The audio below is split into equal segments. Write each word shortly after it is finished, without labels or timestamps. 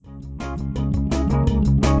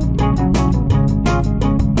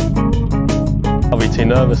I'll be too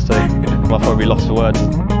nervous to. I'll probably be lost for words.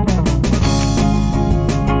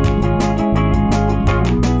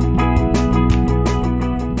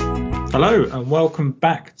 Hello and welcome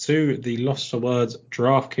back to the Lost for Words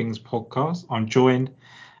DraftKings podcast. I'm joined,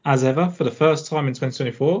 as ever, for the first time in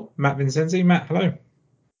 2024, Matt Vincenzi. Matt, hello.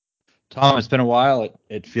 Tom, it's been a while.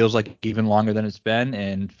 It feels like even longer than it's been.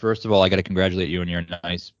 And first of all, I got to congratulate you on your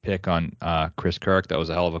nice pick on Chris Kirk. That was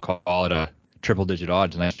a hell of a call at a triple-digit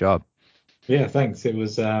odds. Nice job. Yeah, thanks. It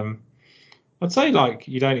was, I'd say, like,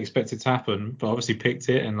 you don't expect it to happen, but obviously picked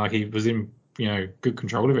it, and like he was in, good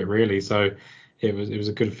control of it, really. So it was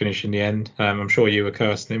a good finish in the end. I'm sure you were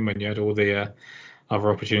cursing him when you had all the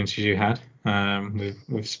other opportunities you had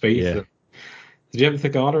with Spieth. Yeah. Did you have the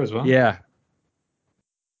Gala as well? Yeah.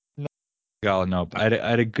 No. I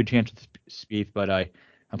had a good chance with Spieth, but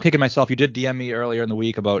I'm kicking myself. You did DM me earlier in the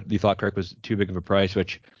week about you thought Kirk was too big of a price,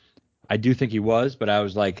 which I do think he was, but I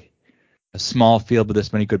was like, a small field with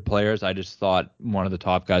this many good players. I just thought one of the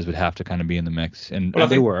top guys would have to kind of be in the mix, and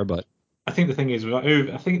they were. But I think the thing is,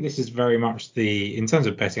 I think this is very much in terms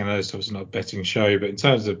of betting. I know it's obviously not a betting show, but in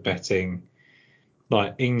terms of betting,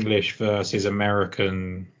 like English versus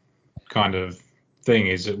American kind of thing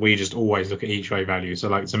is that we just always look at each way value. So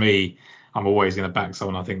like to me, I'm always going to back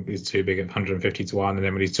someone I think is too big at 150 to 1, and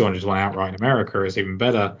then when he's 200 to 1 outright in America, it's even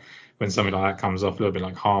better when something like that comes off, a little bit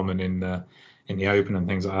like Harman in the Open and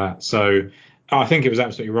things like that. So I think it was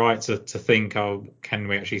absolutely right to think, can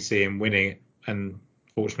we actually see him winning it? And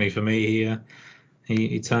fortunately for me,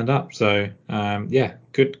 he turned up. So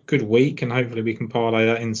good week, and hopefully we can parlay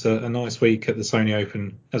that into a nice week at the Sony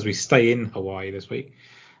Open as we stay in Hawaii this week.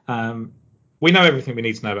 We know everything we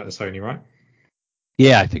need to know about the Sony, right?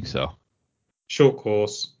 Yeah, I think so. Short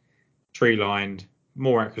course, tree lined,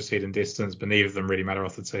 more accuracy than distance, but neither of them really matter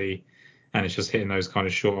off the tee. And it's just hitting those kind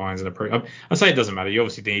of short irons and approach. I say it doesn't matter. You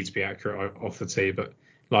obviously need to be accurate off the tee, but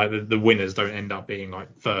like the winners don't end up being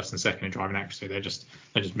like first and second in driving accuracy. They're just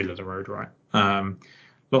middle of the road, right?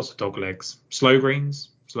 Lots of dog legs, slow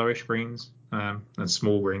greens, slowish greens, and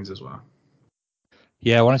small greens as well.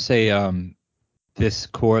 Yeah, I want to say this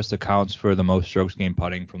course accounts for the most strokes gained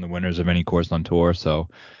putting from the winners of any course on tour. So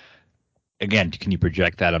again, can you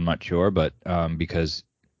project that? I'm not sure, but because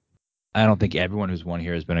I don't think everyone who's won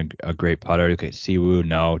here has been a great putter. Okay, Siwoo,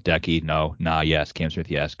 no. Decky, no. Nah, yes. Cam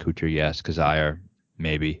Smith, yes. Kuchar, yes. Kazire,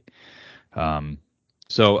 maybe.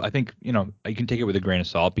 So I think, you can take it with a grain of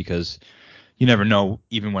salt because you never know,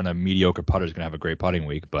 even when a mediocre putter is going to have a great putting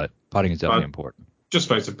week, but putting is definitely important. Just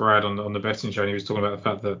spoke to Brad on the betting show, and he was talking about the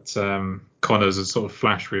fact that Connors has sort of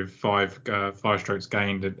flashed with five strokes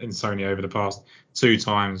gained in Sony over the past 2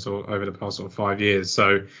 times or over the past sort of 5 years.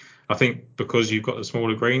 So I think because you've got the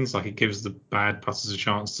smaller greens, like it gives the bad putters a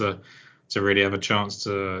chance to really have a chance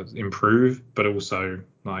to improve, but also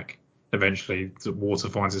like eventually the water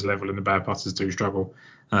finds its level and the bad putters do struggle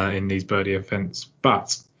in these birdie events.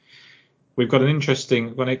 But we've got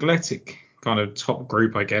an eclectic kind of top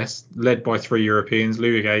group, I guess, led by 3 Europeans: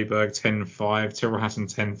 Louis Aberg 10-5, Tyrrell Hatton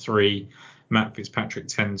 10-3, Matt Fitzpatrick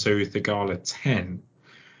 10-2, Thigala 10.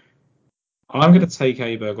 I'm going to take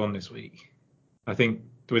Aberg on this week. I think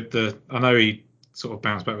I know he sort of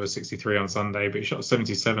bounced back with a 63 on Sunday, but he shot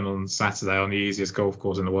 77 on Saturday on the easiest golf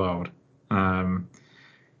course in the world.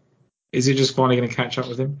 Is it just finally going to catch up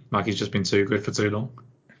with him? Like he's just been too good for too long?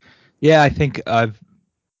 Yeah, I think I've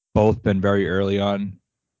both been very early on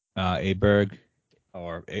Aberg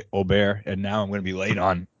or Aubert, and now I'm going to be late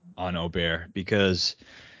on Aubert because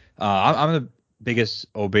I'm the biggest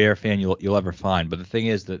Aubert fan you'll ever find. But the thing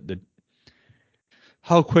is that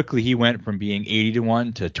how quickly he went from being 80 to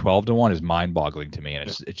 1 to 12 to 1 is mind-boggling to me, and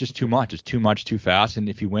it's just too much. It's too much too fast. And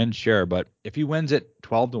if he wins, sure, but if he wins at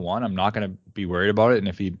 12 to 1, I'm not going to be worried about it. And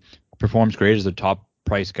if he performs great as a top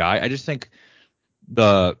price guy, I just think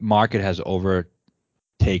the market has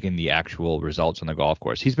overtaken the actual results on the golf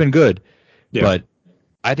course. He's been good, but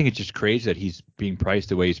I think it's just crazy that he's being priced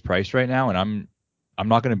the way he's priced right now, and I'm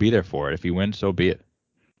not going to be there for it. If he wins, so be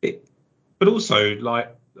it. But also,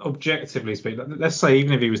 like, objectively speaking, let's say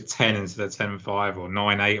even if he was 10 instead of 10-5 or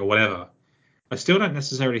 9-8 or whatever, I still don't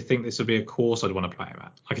necessarily think this would be a course I'd want to play him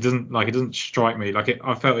at. Like it doesn't strike me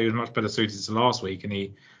I felt he was much better suited to last week, and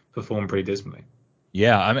he performed pretty dismally.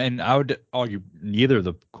 Yeah, I mean, I would argue neither of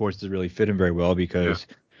the courses really fit him very well because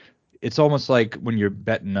it's almost like when you're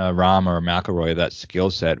betting Rahm or McIlroy, that skill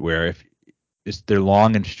set where if they're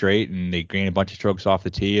long and straight and they gain a bunch of strokes off the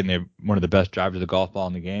tee and they're one of the best drivers of the golf ball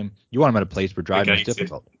in the game, you want them at a place where driving is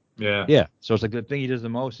difficult. Yeah. Yeah. So it's like the thing he does the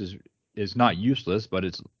most is not useless, but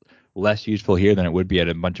it's less useful here than it would be at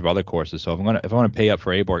a bunch of other courses. So if I want to pay up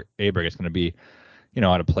for Aberg, it's going to be,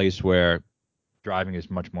 at a place where driving is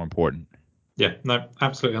much more important. Yeah, no,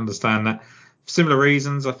 absolutely understand that. Similar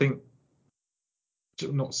reasons, I think.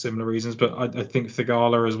 Not similar reasons, but I think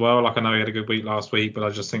Thigala as well. Like, I know he had a good week last week, but I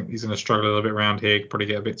just think he's going to struggle a little bit around here. Probably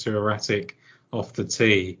get a bit too erratic off the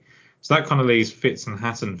tee. So that kind of leaves Fitz and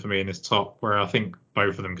Hatton for me in this top, where I think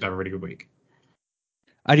both of them could have a really good week.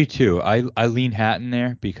 I do too. I lean Hatton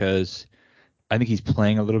there because I think he's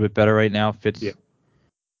playing a little bit better right now. Fitz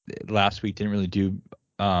last week didn't really do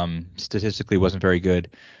statistically wasn't very good.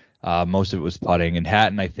 Most of it was putting, and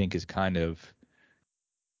Hatton I think is kind of,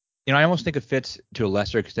 I almost think of Fitz to a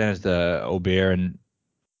lesser extent as the Aubert and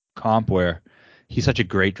comp, where he's such a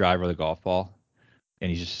great driver of the golf ball, and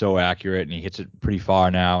he's just so accurate, and he hits it pretty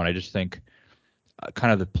far now. And I just think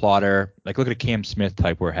kind of the plotter, like look at a Cam Smith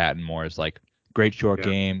type, where Hatton more is like great short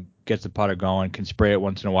game, gets the putter going, can spray it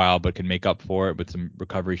once in a while, but can make up for it with some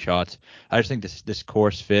recovery shots. I just think this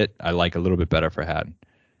course fit I like a little bit better for Hatton.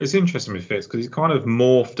 It's interesting with Fitz because he's kind of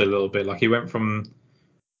morphed a little bit. Like, he went from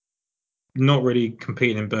not really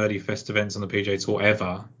competing in birdie fest events on the PGA Tour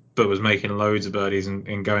ever, but was making loads of birdies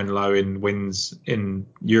and going low in wins in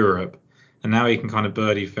Europe. And now he can kind of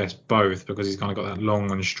birdie fest both because he's kind of got that long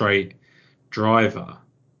and straight driver.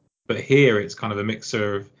 But here it's kind of a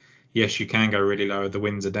mixer of, yes, you can go really low, the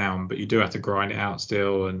winds are down, but you do have to grind it out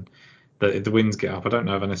still, and the winds get up. I don't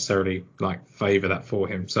know if I necessarily favour that for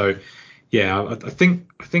him. So yeah, I think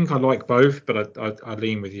I like both, but I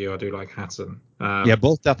lean with you. I do like Hatton. Yeah,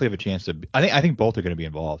 both definitely have a chance to. I think both are going to be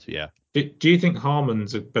involved. Yeah. Do you think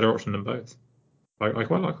Harmon's a better option than both? I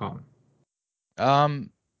quite like Harmon.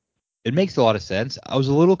 It makes a lot of sense. I was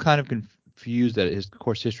a little kind of confused that his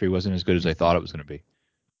course history wasn't as good as I thought it was going to be.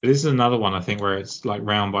 But this is another one, I think, where it's like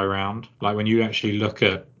round by round. Like, when you actually look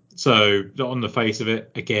at, so on the face of it,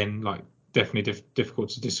 again, like, definitely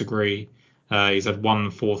difficult to disagree. He's had one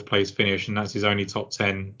fourth place finish, and that's his only top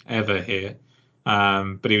 10 ever here.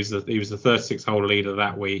 But he was the 36th hole leader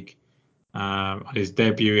that week. On his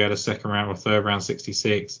debut, he had a second round or third round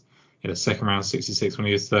 66. He had a second round 66 when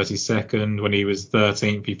he was 32nd. When he was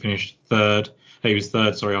 13th, he finished third. He was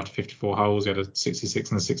third, sorry, after 54 holes. He had a 66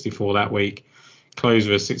 and a 64 that week. Closed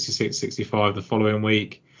with a 66, 65 the following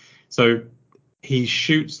week. So he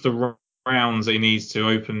shoots the rounds that he needs to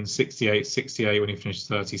open 68, 68 when he finished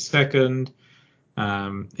 32nd.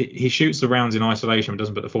 He shoots the rounds in isolation but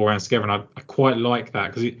doesn't put the four rounds together. And I quite like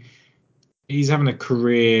that because he's having a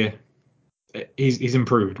career. He's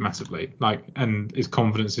improved massively, and his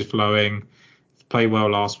confidence is flowing. Played well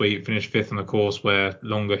last week, finished fifth on the course where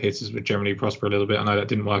longer hitters would generally prosper a little bit. I know that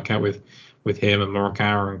didn't work out with him and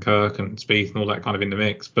Morikawa and Kirk and Spieth and all that kind of in the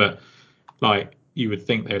mix, but you would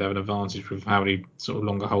think they'd have an advantage with how many sort of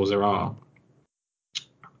longer holes there are.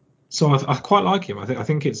 So I quite like him. I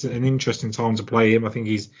think it's an interesting time to play him. I think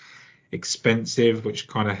he's expensive, which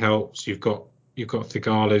kind of helps. You've got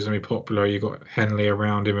Thigala who's going to be popular. You've got Henley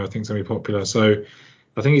around him, I think, is going to be popular. So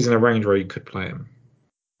I think he's in a range where you could play him.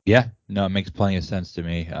 Yeah, no, it makes plenty of sense to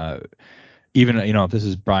me. Even if this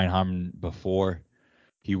is Brian Harmon before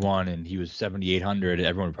he won and he was 7,800,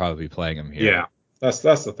 everyone would probably be playing him here. Yeah, that's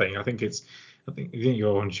the thing. I think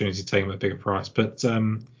your opportunity to take him at a bigger price. But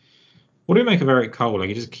what do you make of Eric Cole? Like,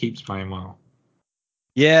 he just keeps playing well.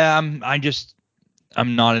 Yeah,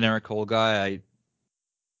 I'm not an Eric Cole guy.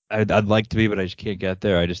 I'd like to be, but I just can't get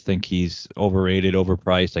there. I just think he's overrated,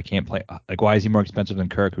 overpriced. I can't play. Like, why is he more expensive than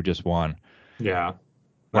Kirk, who just won? Yeah.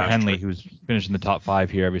 Or Henley, who's finished in the top 5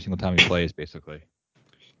 here every single time he plays, basically.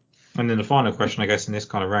 And then the final question, I guess, in this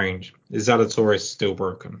kind of range, is Zalatoris still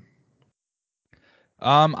broken?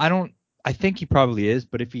 I think he probably is,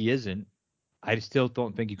 but if he isn't, I still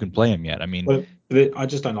don't think you can play him yet. I mean, but I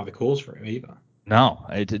just don't like the calls for him either. No,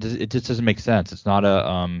 it just doesn't make sense. It's not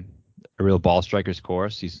a real ball striker's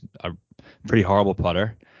course. He's a pretty horrible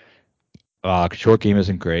putter. Short game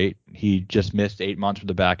isn't great. He just missed 8 months with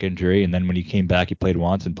a back injury, and then when he came back, he played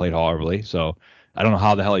once and played horribly. So I don't know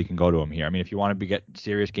how the hell you can go to him here. I mean, if you want to get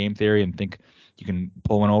serious game theory and think you can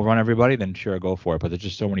pull one over on everybody, then sure, go for it. But there's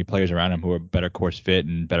just so many players around him who are better course fit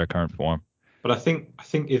and better current form. But I think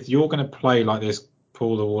if you're going to play like this,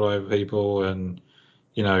 pull the wall over people and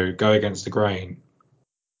go against the grain,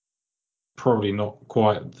 probably not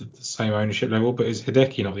quite the same ownership level. But is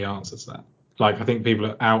Hideki not the answer to that? I think people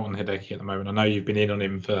are out on Hideki at the moment. I know you've been in on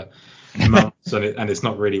him for months and it's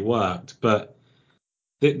not really worked. But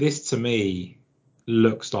this to me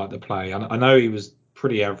looks like the play. I know he was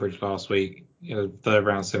pretty average last week, third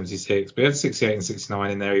round 76, but he had 68 and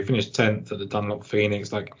 69 in there. He finished 10th at the Dunlop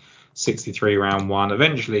Phoenix, 63 round one.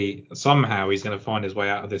 Eventually, somehow, he's going to find his way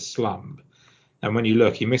out of this slump. And when you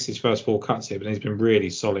look, he missed his first 4 cuts here, but he's been really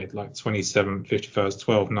solid, like 27th, 51st,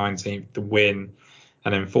 12th, 19th, the win,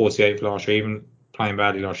 and then 48th last year. Even playing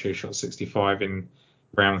badly last year, shot 65 in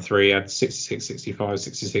round 3, had 66, 65,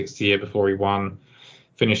 66 the year before he won,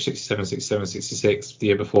 finished 67, 67, 66 the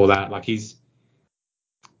year before that. Like he's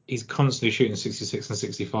constantly shooting 66 and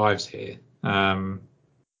 65s here.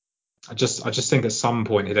 I just think at some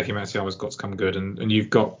point Hideki Matsuyama's got to come good, and you've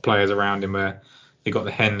got players around him where you've got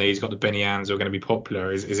the Henleys, you've got the Benny Ans who are going to be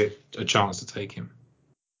popular. Is it a chance to take him?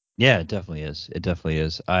 Yeah, it definitely is. It definitely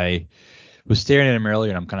is. I was staring at him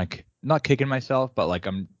earlier, and I'm kind of not kicking myself, but like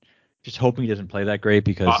I'm just hoping he doesn't play that great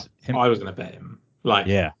because I was going to bet him. Like,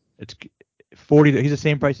 yeah, it's 40. He's the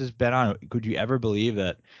same price as Ben On. Could you ever believe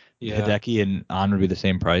that yeah. Hideki and On would be the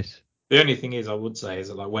same price? The only thing is, I would say, is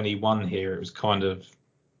that like when he won here, it was kind of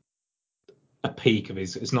a peak of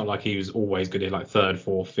his. It's not like he was always good at like 3rd,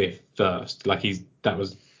 4th, 5th, first. Like that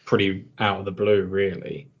was pretty out of the blue,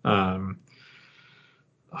 really. I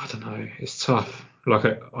don't know. It's tough.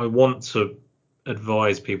 Like I want to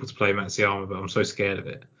advise people to play Matsuyama, but I'm so scared of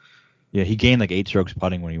it. Yeah, he gained like 8 strokes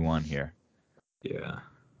putting when he won here. Yeah,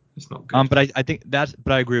 it's not good. But I think but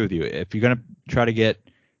I agree with you. If you're gonna try to get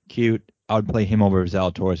cute, I would play him over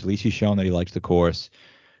Zalatoris. At least he's shown that he likes the course,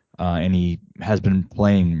 and he has been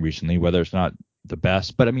playing recently, whether it's not the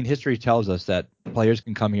best. But I mean, history tells us that players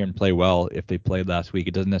can come here and play well if they played last week.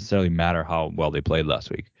 It doesn't necessarily matter how well they played last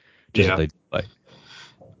week, just if they play.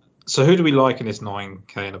 So who do we like in this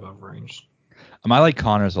 9K and above range? I like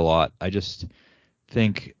Connors a lot. I just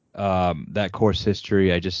think that course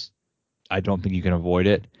history, I don't think you can avoid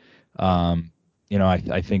it.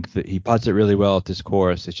 I think that he putts it really well at this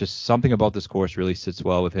course. It's just something about this course really sits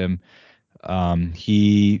well with him.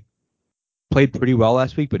 He played pretty well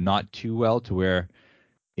last week, but not too well to where,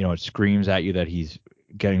 it screams at you that he's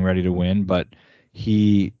getting ready to win. But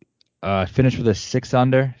he finished with a 6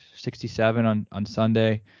 under, 67 on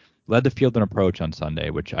Sunday. Led the field in approach on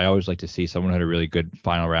Sunday, which I always like to see. Someone who had a really good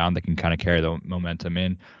final round that can kind of carry the momentum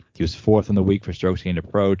in. He was 4th in the week for strokes gained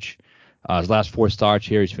approach. His last 4 starts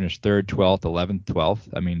here, he's finished 3rd, 12th, 11th,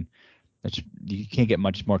 12th. I mean, you can't get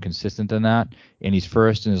much more consistent than that. And he's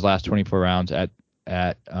 1st in his last 24 rounds at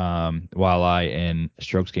Waialae in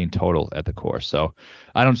strokes gained total at the course. So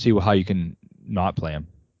I don't see how you can not play him.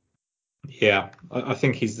 Yeah, I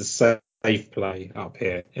think he's the safe play up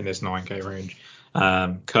here in this 9K range.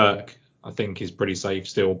 Kirk, I think, is pretty safe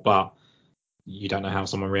still, but you don't know how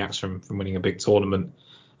someone reacts from winning a big tournament.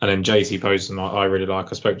 And then JT Poston, I really like.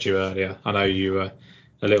 I spoke to you earlier. I know you were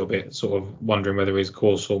a little bit sort of wondering whether his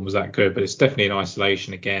course form was that good, but it's definitely in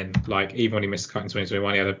isolation again. Like, even when he missed the cut in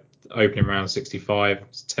 2021, he had an opening round 65,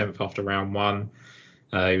 10th after round 1.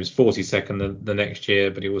 He was 42nd the next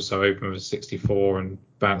year, but he also opened with 64 and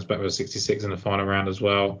bounced back with 66 in the final round as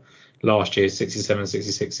well. Last year, 67,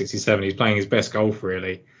 66, 67. He's playing his best golf,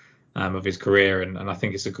 really, of his career, and I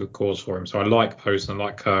think it's a good course for him. So I like Poston, I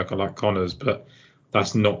like Kirk, I like Connors, but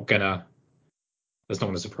that's not gonna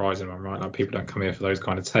surprise anyone, right? Like, people don't come here for those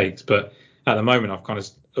kind of takes. But at the moment, I've kind of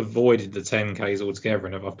avoided the 10Ks altogether,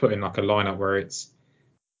 and I've put in like a lineup where it's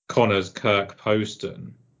Connors, Kirk,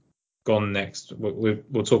 Poston. Gone next.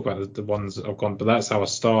 We'll talk about the ones that I've gone, but that's how I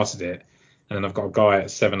started it. And then I've got a guy at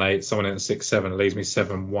 7-8, someone at 6-7. It leaves me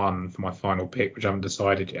 7-1 for my final pick, which I haven't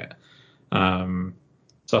decided yet. So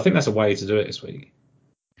I think that's a way to do it this week.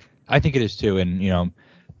 I think it is too, and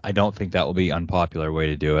I don't think that will be an unpopular way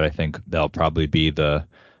to do it. I think that'll probably be the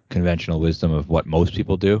conventional wisdom of what most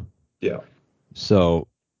people do. Yeah. So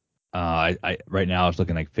I right now it's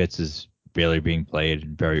looking like Fitz is barely being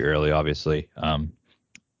played very early, obviously.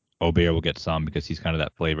 Obear will get some because he's kind of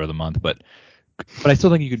that flavor of the month, but I still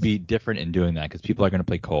think you could be different in doing that because people are going to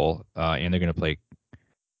play Cole and they're going to play.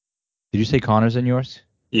 Did you say Connors in yours?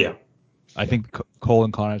 Yeah. I think Cole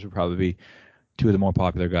and Connors would probably be 2 of the more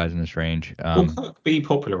popular guys in this range. Will Kirk be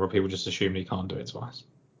popular, or people just assume he can't do it twice?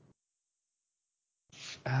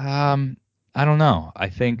 I don't know. I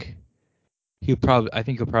think he'll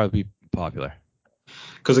probably be popular.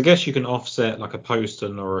 Because I guess you can offset like a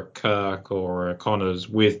Poston or a Kirk or a Connors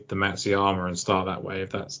with the Matsuyama and start that way,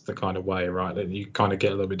 if that's the kind of way, right? Then you kind of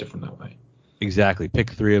get a little bit different that way. Exactly.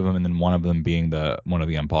 Pick 3 of them, and then one of them being one of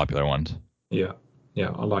the unpopular ones. Yeah,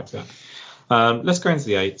 I like that. Let's go into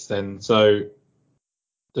the 8s then. So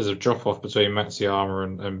there's a drop off between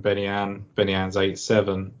Matsuyama and Benny An. Benny An's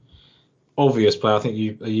 8-7. Obvious play. I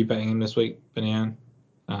think are you betting him this week, Benny An?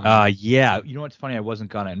 Yeah. You know what's funny? I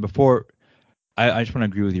wasn't gonna. And before, I just want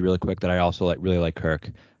to agree with you really quick that I also really like Kirk.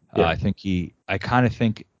 Yeah. I kind of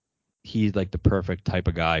think he's like the perfect type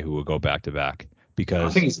of guy who will go back to back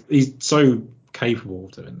because I think he's so capable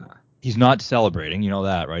of doing that. he's not celebrating. You know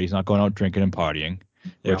that, right? He's not going out drinking and partying.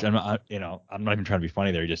 Yeah. Which I'm not even trying to be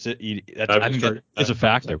funny there. No, I think true. that is a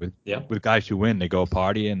factor Yeah. with guys who win. They go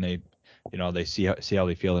party and they see how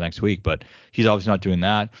they feel the next week. But he's obviously not doing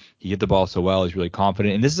that. He hit the ball so well. He's really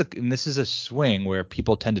confident. And this is a swing where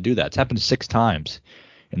people tend to do that. It's happened 6 times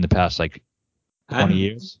in the past 20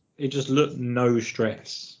 years. It just looked no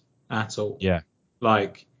stress at all. Yeah.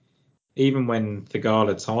 Like, even when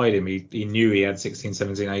Thigala tied him, he knew he had 16,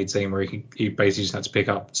 17, 18, where he basically just had to pick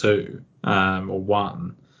up 2 or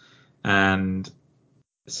 1. And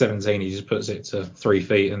 17, he just puts it to 3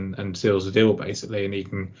 feet and seals the deal, basically. And he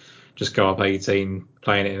can just go up 18,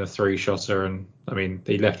 playing it in a 3-shotter. And, I mean,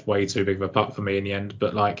 he left way too big of a putt for me in the end.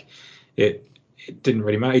 But, it didn't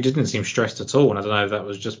really matter. He just didn't seem stressed at all. And I don't know if that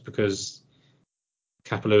was just because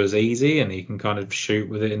Kapalua's easy and he can kind of shoot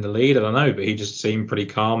with it in the lead. I don't know, but he just seemed pretty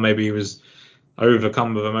calm. Maybe he was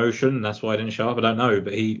overcome with emotion, and that's why he didn't show up. I don't know,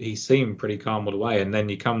 but he seemed pretty calm all the way. And then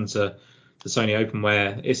you come to the Sony Open,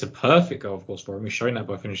 where it's a perfect golf course for him. He's shown that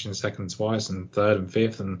by finishing second twice and third and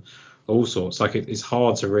fifth and all sorts. It's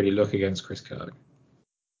hard to really look against Chris Kirk.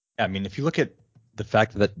 I mean, if you look at the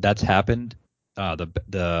fact that that's happened,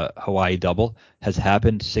 the Hawaii double has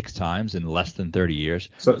happened 6 times in less than 30 years.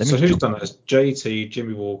 So who's done that? It's JT,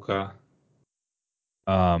 Jimmy Walker,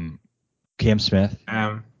 Cam Smith,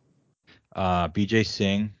 BJ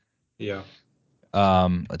Singh. Yeah.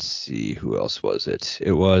 Let's see, who else was it?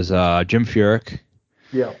 It was Jim Furyk.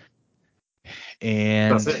 Yeah.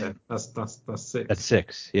 And that's it. That's 6. That's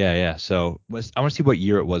 6. Yeah. So I want to see what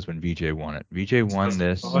year it was when VJ won it. VJ won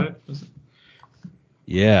this. 2005?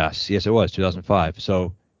 Yes, it was 2005.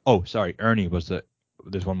 So, sorry, Ernie was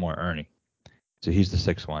there's one more Ernie. So he's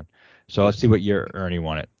the 6th one. So let's see what year Ernie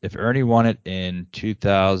won it. If Ernie won it in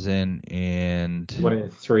 2000 and won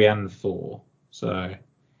it 3 and 4. So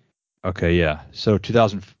okay, yeah. So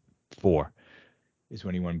 2004 is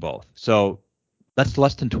when he won both. So that's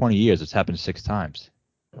less than 20 years. It's happened 6 times.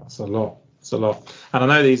 That's a lot. And I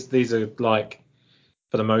know these are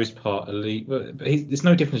for the most part elite, but it's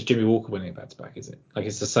no difference Jimmy Walker winning back to back, is it?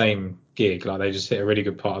 It's the same gig. They just hit a really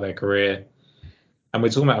good part of their career. And we're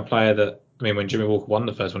talking about a player that, I mean, when Jimmy Walker won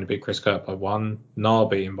the first one, he beat Chris Kirk by 1. Nah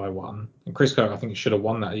beat him by 1. And Chris Kirk, I think, should have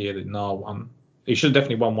won that year that Nah won. He should have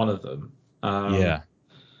definitely won one of them. Yeah.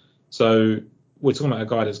 So we're talking about a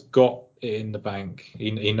guy that's got it in the bank.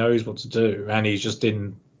 He knows what to do, and he's just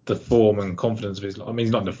in the form and confidence of his life. I mean,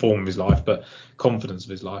 he's not in the form of his life, but confidence of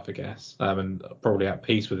his life, I guess, and probably at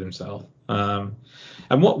peace with himself. And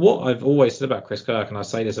what I've always said about Chris Kirk, and I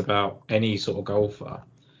say this about any sort of golfer,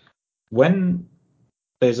 when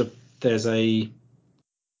there's a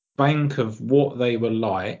bank of what they were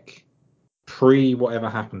like pre whatever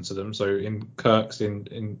happened to them. So in Kirk's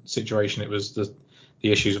in situation, it was the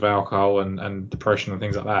issues of alcohol and depression and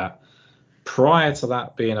things like that. Prior to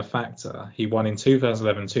that being a factor, he won in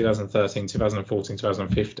 2011, 2013, 2014,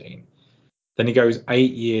 2015. Then he goes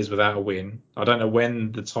 8 years without a win. I don't know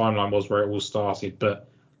when the timeline was where it all started, but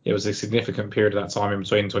it was a significant period of that time in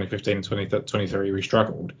between 2015 and 2023 where he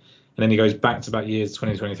struggled. And then he goes back-to-back years,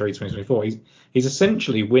 2023, 2024. He's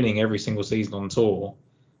essentially winning every single season on tour,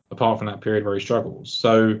 apart from that period where he struggles.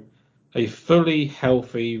 So a fully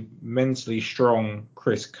healthy, mentally strong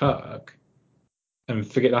Chris Kirk, and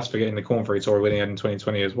forgetting the Corn Ferry Tour winning in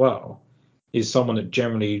 2020 as well, is someone that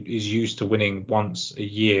generally is used to winning once a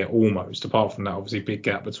year almost, apart from that obviously big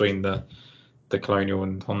gap between the Colonial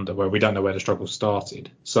and Honda where we don't know where the struggle started.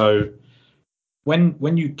 So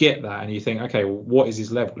when you get that and you think, okay, well, what is his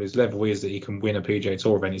level? His level is that he can win a PGA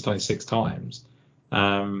Tour event. He's done it 6 times.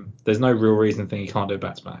 There's no real reason to think he can't do it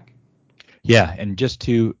back to back. Yeah, and just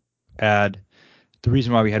to add, the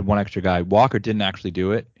reason why we had one extra guy, Walker didn't actually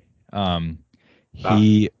do it.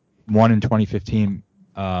 He won in 2015,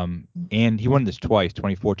 and he won this twice,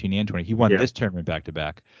 2014 and 20. He won this tournament back to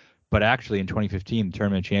back, but actually in 2015, the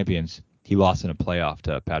tournament champions, he lost in a playoff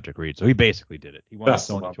to Patrick Reed. So he basically did it. He won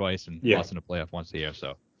Sony twice and lost in a playoff once a year.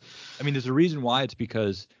 So, I mean, there's a reason why. It's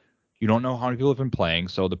because you don't know how many people have been playing.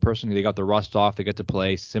 So the person, they got the rust off, they get to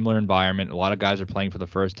play, similar environment. A lot of guys are playing for the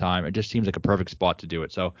first time. It just seems like a perfect spot to do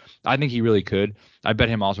it. So I think he really could. I bet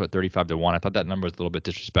him also at 35-1. I thought that number was a little bit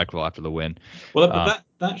disrespectful after the win. Well, but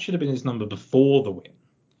that should have been his number before the win.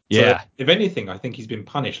 So yeah. If anything, I think he's been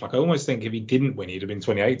punished. I almost think if he didn't win, he'd have been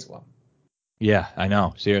 28-1. Yeah, I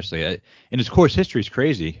know. Seriously. And his course history is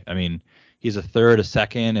crazy. I mean, he's a 3rd, a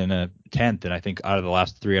 2nd, and a 10th, and I think out of the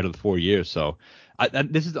last 3 out of the 4 years. So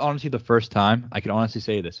this is honestly the first time, I can honestly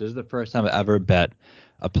say this is the first time I ever bet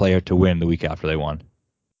a player to win the week after they won.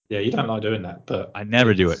 Yeah, you don't like doing that, but I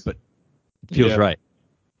never do it, but it feels right.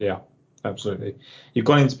 Yeah. Absolutely. You've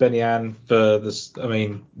gone into Benyan for this. I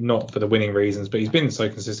mean, not for the winning reasons, but he's been so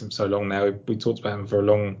consistent for so long now. We talked about him for a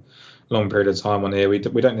long period of time on here. We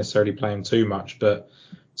don't necessarily play him too much, but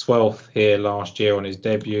 12th here last year on his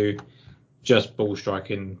debut, just ball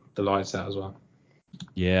striking the lights out as well.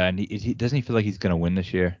 Yeah, and he doesn't he feel like he's going to win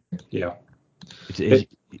this year? Yeah. It's,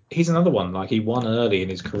 He's another one. Like, he won early in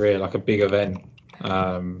his career, like a big event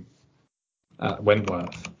at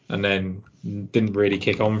Wentworth, and then didn't really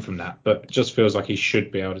kick on from that. But just feels like he should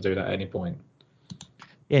be able to do that at any point.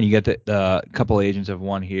 Yeah, and you get the couple agents have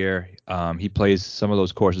won here. He plays some of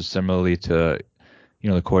those courses similarly to,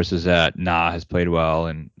 the courses that has played well,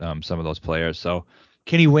 and some of those players. So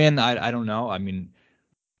can he win? I don't know. I mean,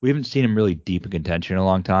 we haven't seen him really deep in contention in a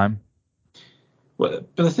long time. Well,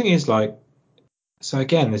 but the thing is, like, so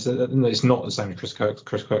again, it's not the same as Chris Kirk.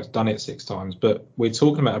 Chris Kirk's done it 6 times, but we're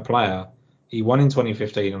talking about a player. He won in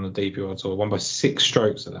 2015 on the DP World Tour, won by 6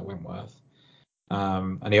 strokes at that Wentworth.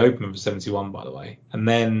 And he opened for 71, by the way. And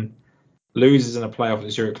then loses in a playoff at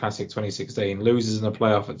the Zurich Classic 2016, loses in a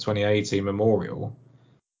playoff at 2018 Memorial,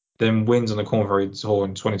 then wins on the Corn Ferry Tour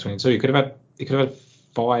in 2022. He could have had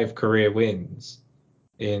 5 career wins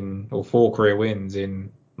or 4 career wins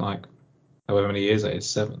in like however many years that is,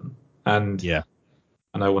 7. And yeah,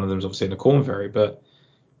 I know one of them is obviously in the Corn Ferry, but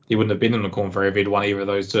he wouldn't have been in the Corn Ferry if he'd won either of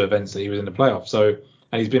those 2 events that he was in the playoff. So,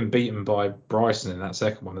 and he's been beaten by Bryson in that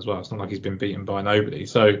second one as well. It's not like he's been beaten by nobody.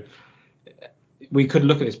 So we could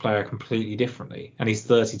look at this player completely differently. And he's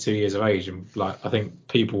 32 years of age. And like, I think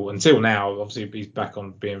people until now, obviously he's back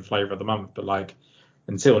on being flavour of the month, but like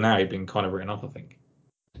until now, he'd been kind of written off, I think.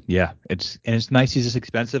 Yeah, it's nice he's this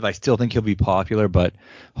expensive. I still think he'll be popular, but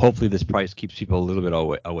hopefully this price keeps people a little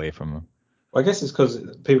bit away from him. Well, I guess it's because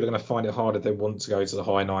people are going to find it hard if they want to go to the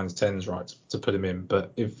high 9s, 10s, right, to put him in.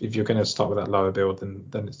 But if you're going to start with that lower build,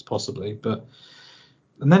 then it's possibly.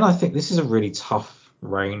 And then I think this is a really tough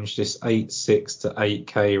range, this 8.6 to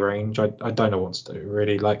 8K range. I don't know what to do,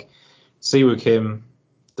 really. Like, Siwoo Kim,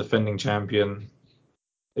 defending champion,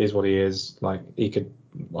 is what he is. Like, he could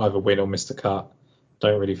either win or miss the cut.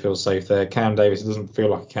 Don't really feel safe there. Cam Davis, it doesn't feel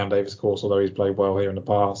like a Cam Davis course, although he's played well here in the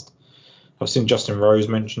past. I've seen Justin Rose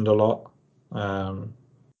mentioned a lot.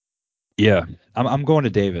 Yeah, I'm going to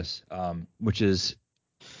Davis, which is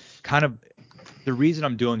kind of the reason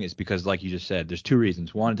I'm doing it is because, like you just said, there's 2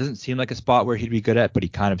 reasons. One, it doesn't seem like a spot where he'd be good at, but he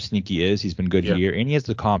kind of sneaky is. He's been good here, and he has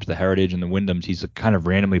the comps, the Heritage, and the Wyndhams. He's kind of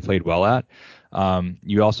randomly played well at.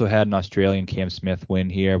 You also had an Australian Cam Smith win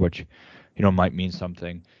here, which might mean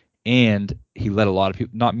something. And he let a lot of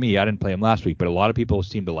people, not me, I didn't play him last week, but a lot of people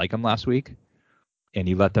seemed to like him last week, and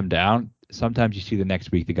he let them down. Sometimes you see the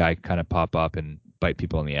next week the guy kind of pop up and bite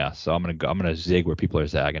people in the ass. So I'm gonna zig where people are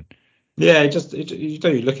zagging. Yeah, you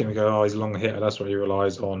look at him and go, oh, he's a long hitter. That's what he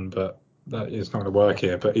relies on, but that is not going to work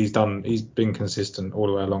here. But he's been consistent all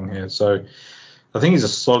the way along here. So I think he's a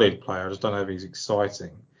solid player. I just don't know if he's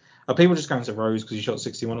exciting. Are people just going to Rose because he shot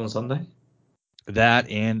 61 on Sunday? That,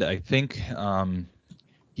 and I think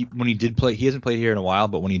when he did play, he hasn't played here in a while,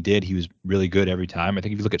 but when he did, he was really good every time. I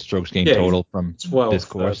think if you look at strokes gained total from 12th, this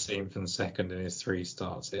course, 13th, and 2nd in his 3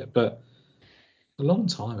 starts here, but a long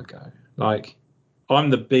time ago. Like, I'm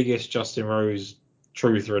the biggest Justin Rose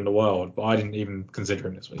truther in the world, but I didn't even consider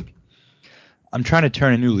him this week. I'm trying to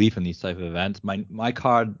turn a new leaf in these type of events. My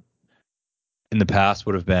card in the past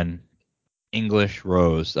would have been English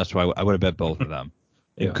Rose. That's why I would have bet both of them.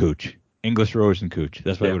 And Cooch. English Rose and Cooch.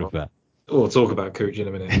 That's what I would have bet. We'll talk about Cooch in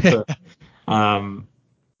a minute. But,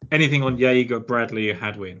 anything on Jaeger, Bradley, or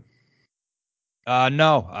Hadwin?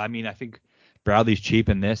 No. I mean, I think Bradley's cheap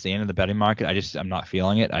in this and in the betting market. I'm not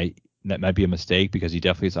feeling it. That might be a mistake because he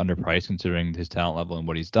definitely is underpriced considering his talent level and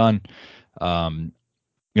what he's done.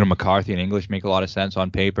 McCarthy and English make a lot of sense on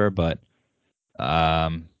paper, but I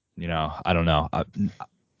don't know.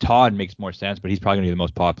 Todd makes more sense, but he's probably going to be the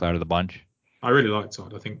most popular out of the bunch. I really like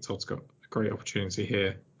Todd. I think Todd's got a great opportunity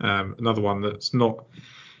here. Another one that's not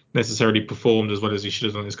necessarily performed as well as he should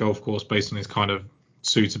have on this golf course based on his kind of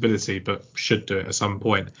suitability, but should do it at some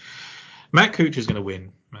point. Matt Kuchar is going to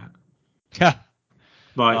win, Matt. Yeah.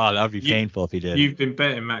 Like, that would be painful if he did. You've been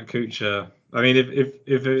betting Matt Kuchar. I mean,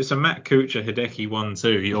 if it's a Matt Kuchar Hideki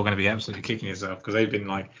 1-2, you're going to be absolutely kicking yourself because they've been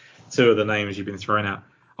like 2 of the names you've been throwing out.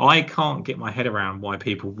 I can't get my head around why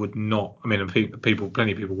people would not. I mean, plenty of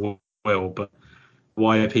people will, but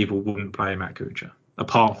why people wouldn't play Matt Kuchar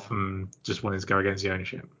apart from just wanting to go against the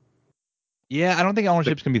ownership. Yeah, I don't think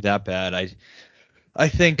ownership's going to be that bad. I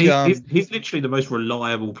think he's literally the most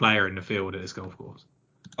reliable player in the field at this golf course.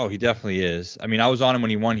 Oh, he definitely is. I mean, I was on him when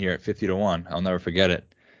he won here at 50-1. I'll never forget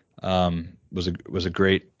it. Was a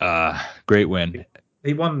great win.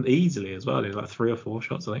 He won easily as well. He had like 3 or 4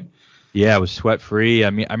 shots, I think. Yeah, it was sweat free. I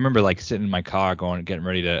mean, I remember like sitting in my car getting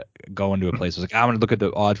ready to go into a place. I was like, I'm gonna look at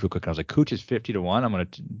the odds real quick. And I was like, Cooch is 50-1. I'm gonna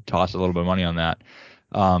toss a little bit of money on that.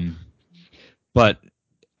 Um, but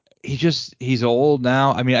he's old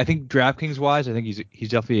now. I mean, I think DraftKings wise, I think he's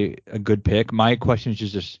definitely a good pick. My question is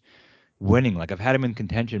just winning. Like I've had him in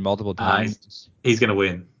contention multiple times. He's going to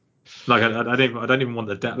win. Like I don't even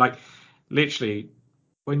want like literally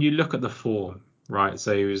when you look at the form, right?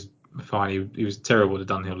 So he was fine. He was terrible at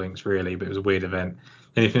the Dunhill Links really, but it was a weird event.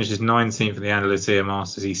 Then he finishes 19th in the Andalusia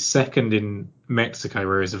Masters. He's second in Mexico,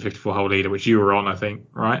 where he's a 54-hole leader, which you were on, I think,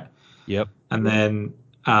 right? Yep. And then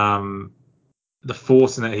the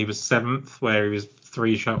Fortinet, he was seventh, where he was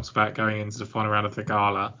 3 shots back going into the final round of the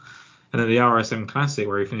Gala. And then the RSM Classic,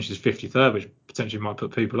 where he finishes 53rd, which potentially might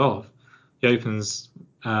put people off. He opens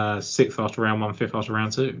 6th after round 1, 5th after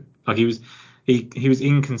round 2. Like he was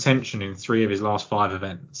in contention in 3 of his last 5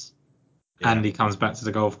 events. Yeah. And he comes back to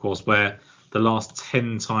the golf course where the last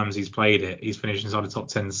 10 times he's played it, he's finished inside the top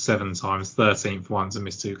 10 7 times, 13th once, and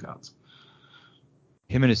missed 2 cuts.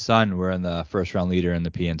 Him and his son were in the first round leader in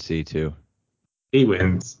the PNC too. He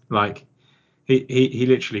wins. Like he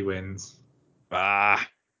literally wins. For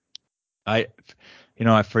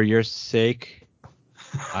your sake,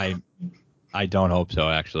 I don't hope so.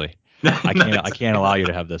 Actually, I can't allow you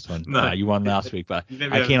to have this one. No, you won last week, but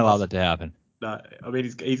I can't allow that to happen. No, I mean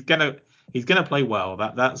he's gonna play well.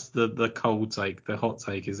 That's the cold take. The hot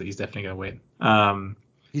take is that he's definitely gonna win.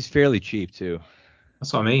 He's fairly cheap too.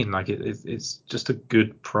 That's what I mean. Like it's just a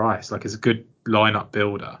good price. Like it's a good lineup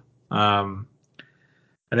builder.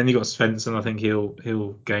 And then you got Svensson. I think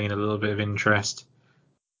he'll gain a little bit of interest.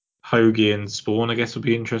 Hoagie and Spawn, I guess, would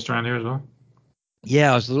be interest around here as well.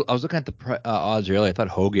 Yeah, I was looking at the odds earlier. I thought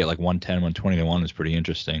Hoagie at like 110, 120 to 1 was pretty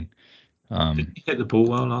interesting. Did he hit the ball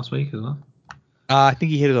well last week as well? I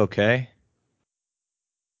think he hit it okay.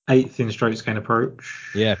 8th in strokes gain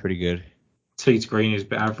approach. Yeah, pretty good. Tee to green is a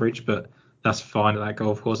bit average, but that's fine at that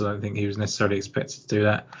golf course. I don't think he was necessarily expected to do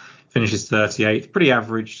that. Finishes 38th. Pretty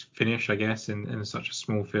average finish, I guess, in such a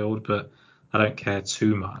small field, but I don't care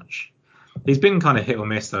too much. He's been kind of hit or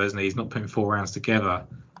miss, though, isn't he? He's not putting 4 rounds together.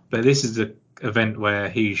 But this is an event where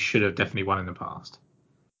he should have definitely won in the past.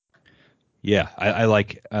 Yeah, I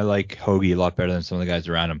like Hoagie a lot better than some of the guys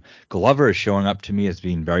around him. Glover is showing up to me as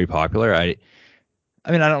being very popular. I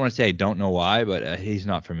mean, I don't want to say I don't know why, but he's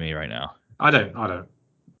not for me right now. I don't want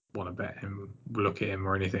to bet him, look at him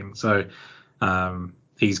or anything. So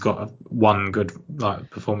he's got one good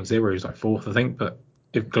performance here where he's like 4th, I think. But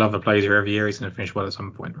if Glover plays here every year, he's going to finish well at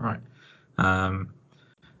some point, right? I'm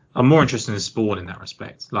more interested in Spawn in that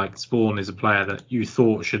respect. Like Spawn is a player that you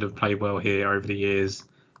thought should have played well here over the years,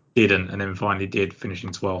 didn't, and then finally did, finishing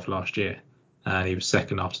 12th last year, and he was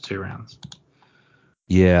second after 2 rounds.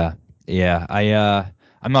 Yeah.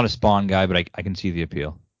 I'm not a Spawn guy, but I can see the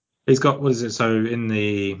appeal. He's got, what is it? So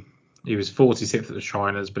he was 46th at the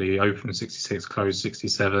Shriners, but he opened 66, closed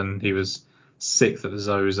 67. He was 6th at the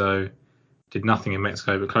Zozo, did nothing in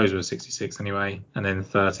Mexico, but closed with 66 anyway, and then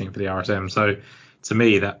 13th for the RSM. So to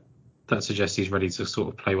me, that suggests he's ready to sort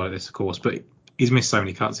of play well at this course, but he's missed so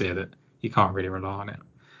many cuts here that you can't really rely on it.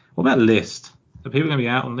 What about List? Are people going to be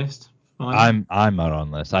out on List? I'm out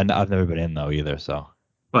on List. I've never been in though either, so.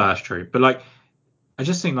 Well, that's true, but like I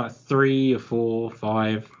just think like 3 or 4,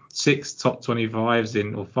 5, 6 top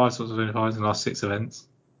 25s or 5 top 25s in the last 6 events,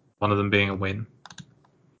 one of them being a win.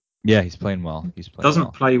 Yeah, he's playing well.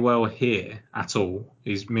 Doesn't play well here at all.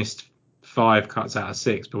 He's missed 5 cuts out of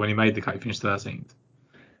 6, but when he made the cut, he finished 13th.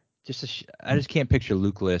 I just can't picture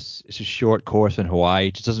Luke List. It's a short course in Hawaii.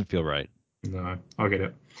 It just doesn't feel right. No, I get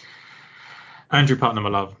it. Andrew Putnam, I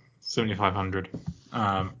love 7,500.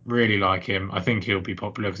 Really like him. I think he'll be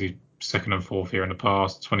popular because he's 2nd and 4th here in the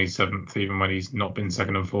past. 27th, even when he's not been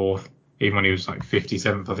 2nd and 4th. Even when he was like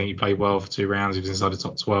 57th, I think he played well for 2 rounds. He was inside the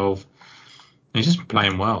top 12. And he's just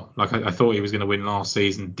playing well. Like I thought he was going to win last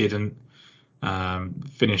season, didn't.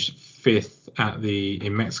 Finished 5th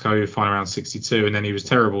in Mexico, final round 62, and then he was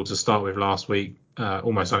terrible to start with last week.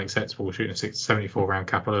 Almost unacceptable, shooting a 74 round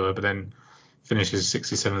Kapalua, but then finishes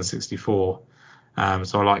 67 64.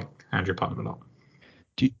 So I like Andrew Putnam a lot.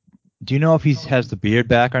 Do you know if he has the beard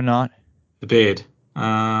back or not? The beard?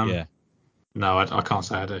 Yeah. No, I can't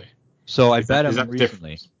say I do. So I bet him recently.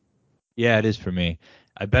 Difference? Yeah, it is for me.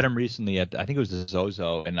 I bet him recently I think it was the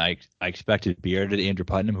Zozo, and I expected bearded Andrew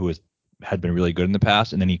Putnam, who had been really good in the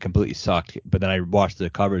past, and then he completely sucked. But then I watched the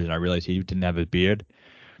coverage and I realized he didn't have his beard.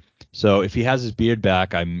 So if he has his beard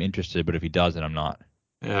back, I'm interested, but if he doesn't, I'm not.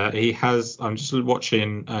 He has. I'm just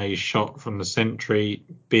watching a shot from the Century,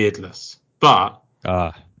 beardless. But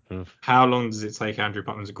how long does it take Andrew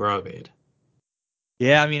Putnam to grow a beard?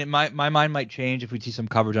 Yeah, I mean, my mind might change if we see some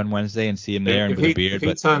coverage on Wednesday and see him there and with a beard. If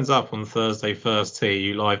he turns up on Thursday first tee,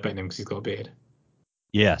 you live betting him because he's got a beard.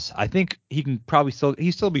 Yes, I think he can probably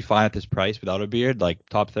still be fine at this price without a beard, like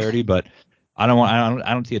top 30. But I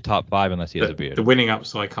don't see a top 5 unless he has a beard. The winning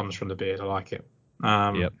upside comes from the beard. I like it.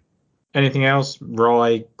 Yep. Anything else?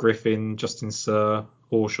 Rye, Griffin, Justin Sir,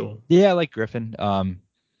 Horschel. Yeah, I like Griffin.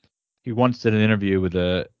 He once did an interview with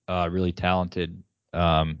a really talented,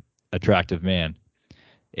 attractive man,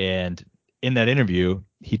 and in that interview,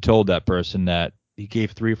 he told that person that he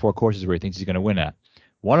gave 3 or 4 courses where he thinks he's going to win at.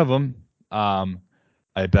 One of them,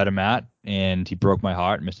 I bet him at, and he broke my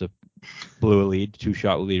heart, blew a lead,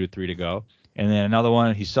 2-shot lead with 3 to go. And then another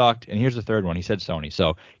one, he sucked. And here's the third one. He said Sony.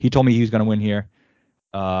 So he told me he was going to win here,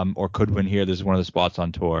 or could win here. This is one of the spots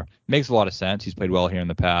on tour. Makes a lot of sense. He's played well here in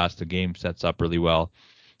the past. The game sets up really well.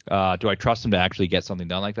 Do I trust him to actually get something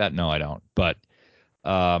done like that? No, I don't. But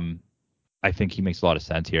I think he makes a lot of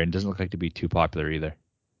sense here and doesn't look like to be too popular either.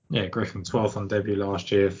 Yeah, Griffin 12th on debut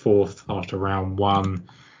last year, 4th after round 1,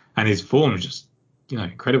 and his form is just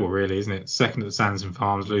incredible, really, isn't it? Second at Sands and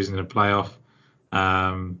Farms, losing in a playoff.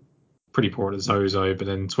 Pretty poor at Zozo, but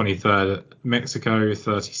then 23rd at Mexico,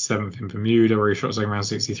 37th in Bermuda, where he shot second round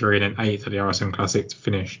 63, and then 8th at the RSM Classic to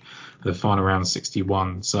finish the final round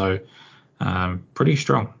 61. So pretty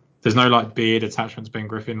strong. There's no beard attachment to Ben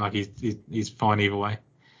Griffin. He's fine either way.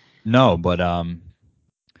 No, but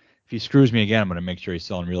if he screws me again, I'm going to make sure he's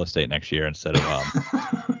selling real estate next year instead of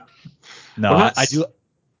No, well,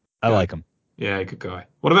 I like him. Yeah, good guy.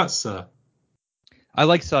 What about Sir? I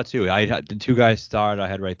like Saw too. I had the 2 guys starred I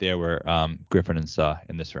had right there were Griffin and Saw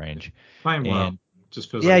in this range. Playing well.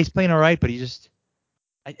 Just feels he's playing all right, but he just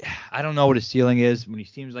I don't know what his ceiling is. When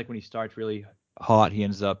he starts really hot, he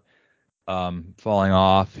ends up falling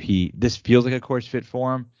off. This feels like a course fit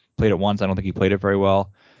for him. Played it once. I don't think he played it very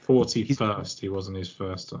well. 41st. He wasn't his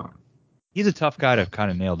first start. He's a tough guy to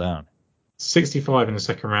kind of nail down. 65 in the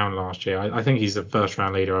second round last year. I think he's a first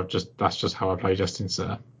round leader. That's just how I play Justin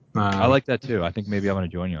Sir. I like that too. I think maybe I'm going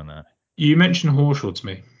to join you on that. You mentioned Horschel to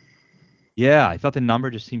me. Yeah, I thought the number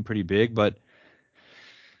just seemed pretty big, but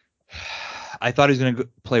I thought he was going to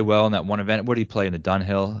play well in that one event. What did he play in the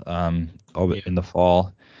Dunhill in the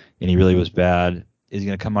fall? And he really was bad. Is he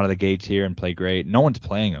going to come out of the gates here and play great? No one's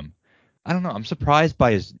playing him. I don't know. I'm surprised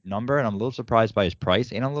by his number, and I'm a little surprised by his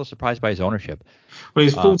price, and I'm a little surprised by his ownership. Well,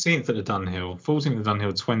 he's 14th at the Dunhill,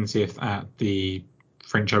 20th at the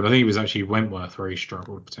French Open. I think it was actually Wentworth where he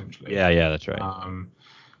struggled potentially. Yeah, that's right.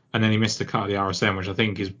 And then he missed the cut at the RSM, which I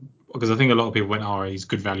think is because I think a lot of people went, oh, he's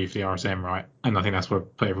good value for the RSM, right? And I think that's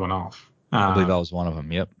what put everyone off. I believe that was one of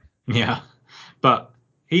them. Yep. Yeah, but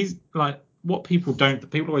he's what people don't.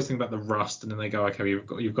 People always think about the rust, and then they go, okay, you've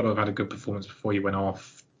got to have had a good performance before you went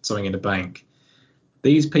off something in the bank.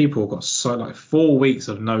 These people got 4 weeks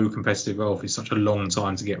of no competitive golf is such a long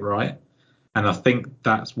time to get right. And I think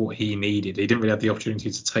that's what he needed. He didn't really have the opportunity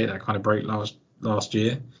to take that kind of break last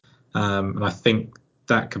year. And I think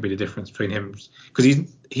that could be the difference between him because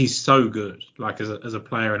he's so good. As a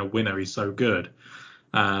player and a winner, he's so good.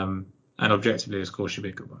 And objectively, this course should be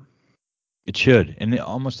a good one. It should. And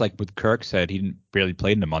almost like what Kirk said, he didn't barely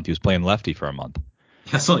play in a month. He was playing lefty for a month.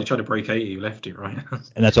 That's not he tried to break 80 lefty, right?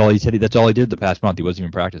 And that's all he said. That's all he did the past month. He wasn't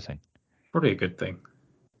even practicing. Probably a good thing.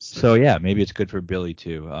 So yeah, maybe it's good for Billy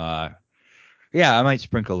too. Yeah, I might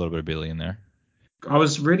sprinkle a little bit of Billy in there. I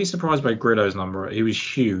was really surprised by Griddo's number. He was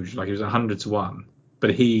huge, he was 100-1,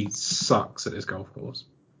 but he sucks at this golf course.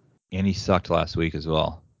 And he sucked last week as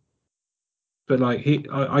well. But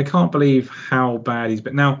I can't believe how bad he's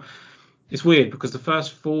been. Now, it's weird because the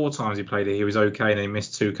first 4 times he played it, he was okay, and then he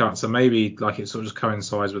missed 2 cuts. So maybe it sort of just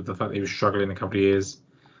coincides with the fact that he was struggling a couple of years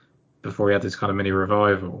before he had this kind of mini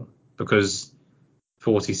revival. Because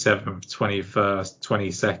 47th, 21st,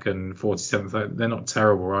 22nd, 47th, they're not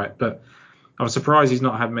terrible, right? But I'm surprised he's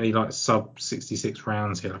not had many sub 66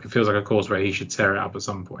 rounds here. It feels like a course where he should tear it up at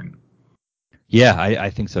some point. Yeah, I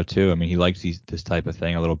think so too. I mean, he likes this type of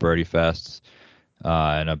thing, a little birdie fests.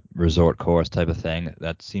 And a resort course type of thing.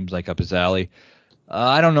 That seems like up his alley.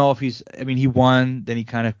 I don't know if he won, then he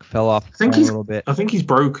kind of fell off a little bit. I think he's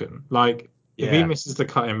broken. If he misses the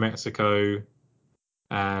cut in Mexico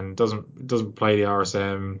and doesn't play the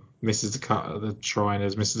RSM, misses the cut at the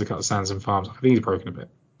Shriners, misses the cut at Sands and Farms, I think he's broken a bit.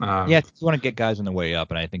 Yeah, I think you want to get guys on the way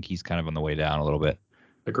up, and I think he's kind of on the way down a little bit.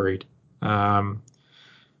 Agreed.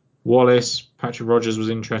 Wallace, Patrick Rogers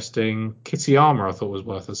was interesting. Kitayama I thought was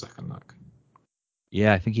worth a second look.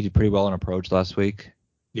 Yeah, I think he did pretty well in approach last week.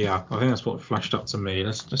 Yeah, I think that's what flashed up to me.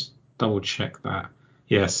 Let's just double check that.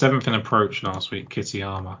 Yeah, 7th in approach last week,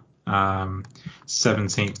 Kitayama.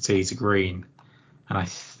 17th tee to green. And I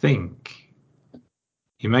think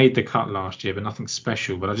He made the cut last year, but nothing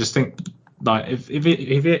special. But I just think, like,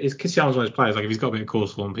 if Kissyama's one of those players, like, if he's got a bit of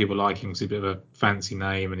course form, people like him because he's a bit of a fancy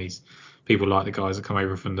name, and people like the guys that come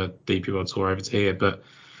over from the DP World Tour over to here. But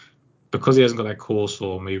because he hasn't got that course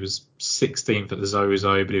form, he was 16th at the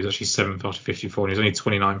Zozo, but he was actually 7th after 54, and he was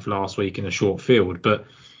only 29th last week in a short field. But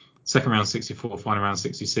second round 64, final round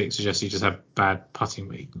 66 suggests he just had bad putting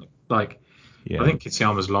week. Like, Yeah. I think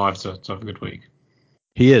Kitsuyama's live to have a good week.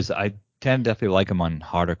 He is. I tend to definitely like him on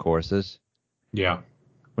harder courses. Yeah.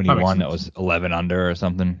 When he won, that was 11 under or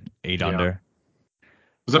something, 8 under.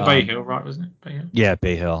 Was that Bay Hill, right? Wasn't it Bay Hill? Yeah,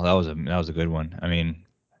 Bay Hill. That was a good one. I mean,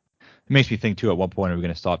 it makes me think too. At what point are we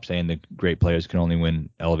going to stop saying that great players can only win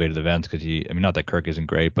elevated events? Because not that Kirk isn't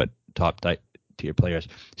great, but top tier players.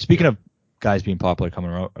 Speaking of guys being popular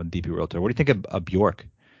coming on DP World Tour, what do you think of Bjork?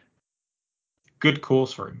 Good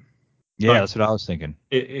course for him. Yeah, that's what I was thinking.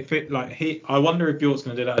 I wonder if Bjork's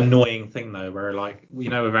going to do that annoying thing though, where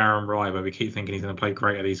with Aaron Rye, where we keep thinking he's going to play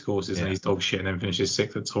great at these courses and he's dog shit and then finishes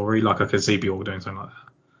 6th at Torrey. Like, I could see Bjork doing something like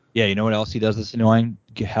that. Yeah, you know what else he does that's annoying?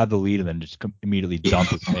 Have the lead and then just immediately dump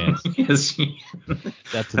his fans. Yes.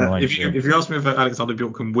 That's annoying. If you ask me if Alexander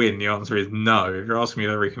Bjork can win, the answer is no. If you're asking me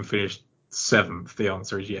whether he can finish 7th, the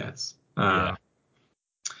answer is yes.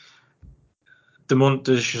 Demont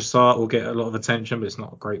de Chassart will get a lot of attention, but it's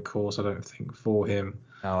not a great course, I don't think, for him.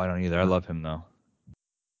 No, I don't either. I love him though.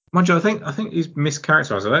 Mind you, I think he's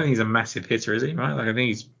mischaracterized. I don't think he's a massive hitter, is he? Right? Like, I think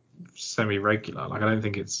he's semi-regular. Like, I don't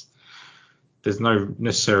think there's no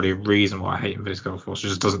necessarily reason why I hate him for this golf course. It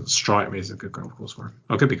just doesn't strike me as a good golf course for him.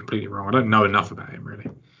 I could be completely wrong. I don't know enough about him, really.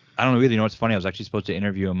 I don't know either. You know what's funny? I was actually supposed to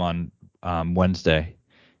interview him on Wednesday,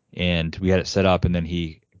 and we had it set up, and then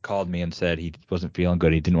he called me and said he wasn't feeling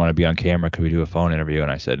good. He didn't want to be on camera. Could we do a phone interview? And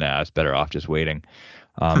I said, nah, it's better off just waiting,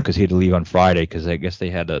 because he had to leave on Friday because I guess they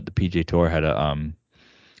had the PGA Tour had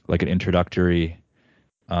like an introductory,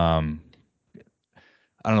 I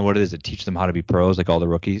don't know what it is, that teach them how to be pros, like all the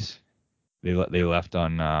rookies. They left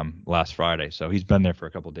on last Friday, so he's been there for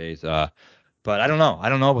a couple of days. But I don't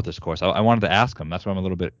know about this course. I wanted to ask him. That's why I'm a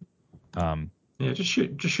little bit. Yeah, just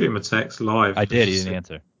shoot him a text live. I did. He didn't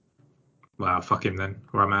answer. Wow, fuck him then,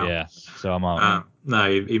 or I'm out. Yeah, so I'm out. No,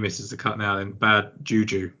 he misses the cut now. Then bad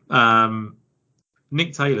juju.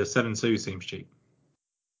 Nick Taylor 7-2 seems cheap.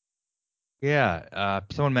 Yeah,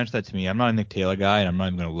 someone mentioned that to me. I'm not a Nick Taylor guy, and I'm not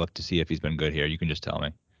even going to look to see if he's been good here. You can just tell me.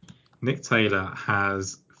 Nick Taylor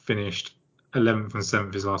has finished 11th and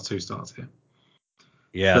 7th his last 2 starts here.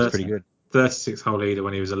 Yeah, that's pretty good. 36-hole leader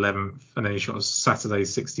when he was 11th, and then he shot a Saturday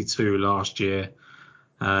 62 last year.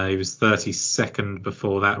 He was 32nd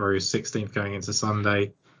before that, where he was 16th going into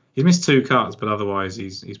Sunday. He's missed 2 cuts, but otherwise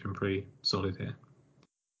he's been pretty solid here.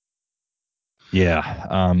 Yeah,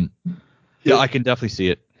 I can definitely see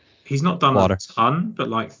it. He's not done a ton, but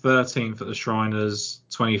like 13th at the Shriners,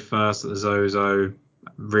 21st at the Zozo,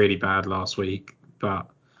 really bad last week. But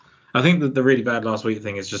I think that the really bad last week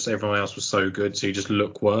thing is just everyone else was so good, so you just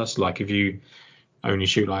look worse. Like, if you only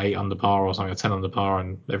shoot like 8 under par or something, or 10 under par,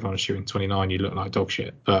 and everyone's shooting 29, you look like dog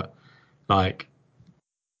shit. But like,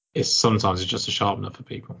 sometimes it's just a sharpener for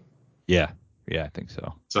people. Yeah, I think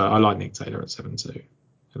so. So I like Nick Taylor at 7-2.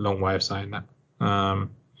 A long way of saying that. Are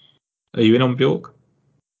you in on Bjork?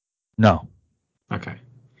 No. Okay.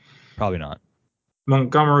 Probably not.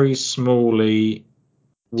 Montgomery, Smalley.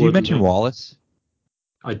 Did you mention Wallace?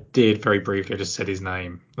 I did very briefly. I just said his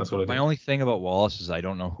name. That's what I did. My only thing about Wallace is I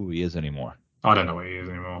don't know who he is anymore. I don't know who he is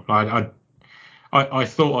anymore. I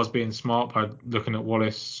thought I was being smart by looking at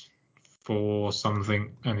Wallace for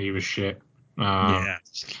something, and he was shit. Yeah,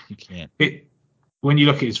 you can't. When you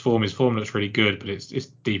look at his form looks really good, but it's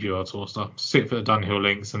DPR Tour stuff. 6th at the Dunhill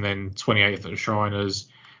Links, and then 28th at the Shriners,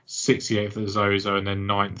 68th at the Zozo, and then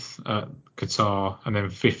 9th at Qatar, and then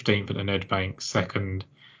 15th at the Nedbank, 2nd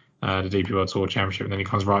the DPR Tour Championship, and then he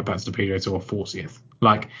comes right back to the PGA Tour 40th.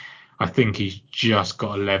 Like, I think he's just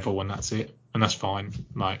got a level, and that's it, and that's fine.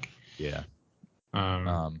 Like, yeah.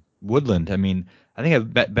 Woodland. I mean, I think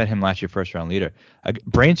I bet him last year first round leader.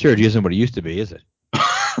 Brain surgery isn't what it used to be, is it?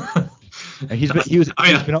 And he's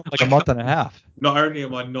been up like a month and a half. Not only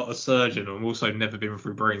am I not a surgeon, I'm also never been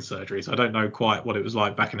through brain surgery, so I don't know quite what it was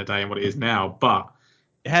like back in the day and what it is now. But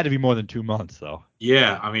it had to be more than 2 months, though.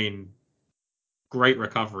 Yeah, I mean, great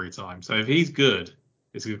recovery time. So if he's good,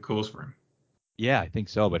 it's a good course for him. Yeah, I think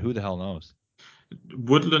so, but who the hell knows?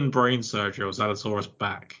 Woodland brain surgery or Zalatoris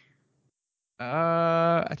back?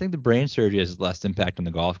 I think the brain surgery has less impact on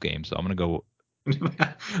the golf game, so I'm gonna go.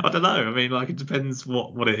 I don't know. I mean, like, it depends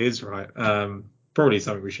what it is, right? Probably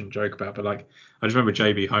something we shouldn't joke about, but like, I just remember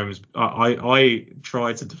JB Holmes. I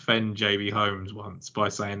tried to defend JB Holmes once by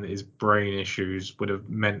saying that his brain issues would have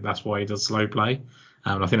meant that's why he does slow play,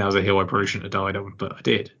 I think that was a hill I probably shouldn't have died on, but I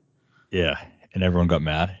did. Yeah, and everyone got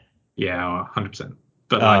mad. Yeah, 100%.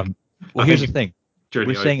 But like, well, I here's the think thing. during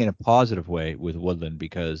We're the saying in a positive way with Woodland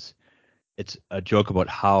because it's a joke about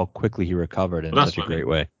how quickly he recovered in well, that's such a what I great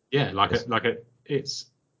mean. way. Yeah, Yes.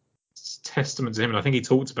 it's testament to him, and I think he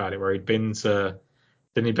talked about it where he'd been to.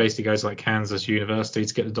 Didn't he basically go to like Kansas University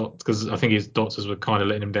to get the doctor? Because I think his doctors were kind of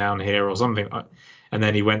letting him down here or something. And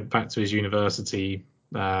then he went back to his university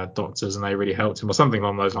doctors, and they really helped him or something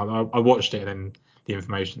along those lines. I watched it, and then the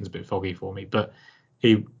information's a bit foggy for me, but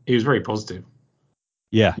he was very positive.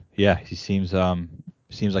 Yeah, he seems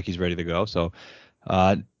like he's ready to go. So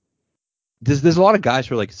there's a lot of guys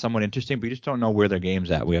who are like somewhat interesting, but you just don't know where their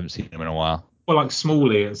game's at. We haven't seen them in a while. Well, like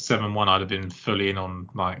Smalley at 7-1, I'd have been fully in on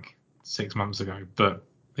like 6 months ago, but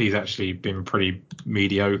he's actually been pretty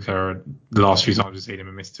mediocre. The last few times we've seen him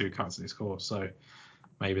and missed 2 cuts at his course, so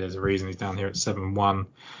maybe there's a reason he's down here at 7-1.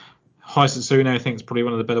 Hisatsune, I think, is probably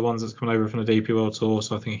one of the better ones that's coming over from the DP World Tour,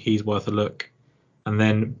 so I think he's worth a look. And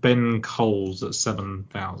then Ben Coles at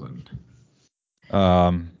 7,000.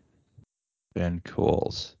 Ben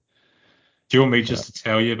Coles. Do you want me just to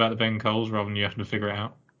tell you about the Ben Coles rather than you having to figure it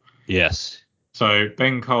out? Yes. So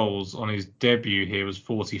Ben Coles on his debut here was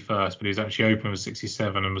 41st, but he was actually open with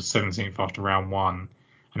 67 and was 17th after round 1.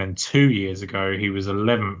 And then 2 years ago, he was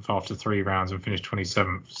 11th after 3 rounds and finished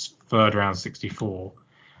 27th, third round 64.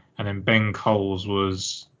 And then Ben Coles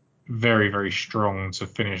was very, very strong to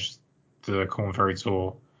finish the Corn Ferry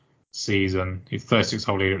Tour season. He's 36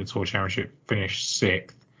 hole leader at the Tour Championship, finished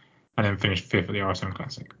 6th, and then finished 5th at the RSM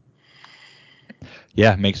Classic.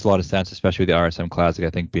 Yeah, makes a lot of sense, especially with the RSM Classic, I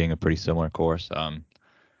think, being a pretty similar course.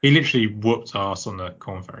 He literally whooped ass on the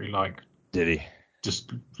Corn Ferry, like, did he?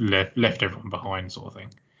 Just left everyone behind, sort of thing.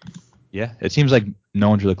 Yeah, it seems like no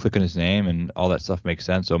one's really clicking his name, and all that stuff makes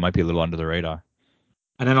sense, so it might be a little under the radar.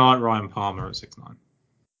 And then I like Ryan Palmer at 6'9".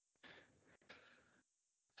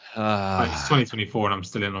 It's 2024 and I'm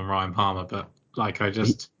still in on Ryan Palmer, but like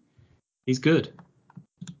he's good.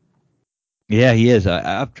 Yeah, he is.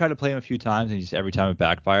 I've tried to play him a few times, and just every time it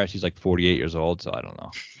backfires. He's like 48 years old, so I don't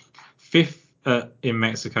know. 5th in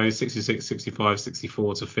Mexico, 66, 65,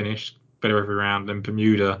 64 to finish. Better every round. Then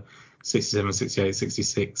Bermuda, 67, 68,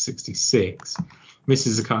 66, 66.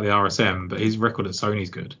 Misses a cut of the RSM, but his record at Sony's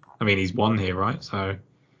good. I mean, he's won here, right? So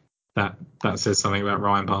that says something about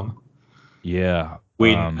Ryan Palmer. Yeah.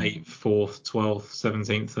 Win 8th, 4th, 12th,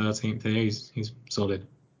 17th, 13th. Here. He's solid.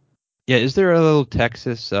 Yeah, is there a little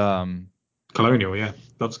Texas? Colonial, yeah.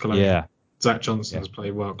 Loves Colonial. Yeah. Zach Johnson's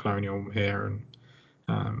played well Colonial here.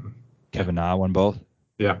 And Kevin Na won both?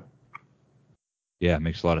 Yeah. Yeah,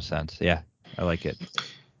 makes a lot of sense. Yeah, I like it.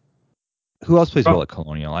 Who else plays well at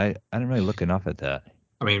Colonial? I didn't really look enough at that.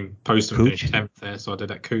 I mean, Poston finished 10th there, so I did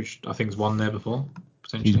that. Cooch, I think, has won there before,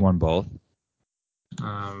 potentially. He's won both.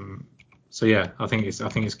 So yeah, I think it's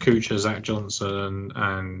Kuchar, Zach Johnson,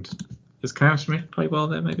 and does Cam Smith play well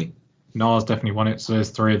there? Maybe Nas definitely won it. So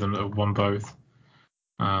there's 3 of them that have won both.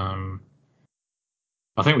 I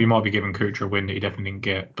think we might be giving Kuchar a win that he definitely didn't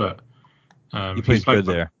get, but he plays good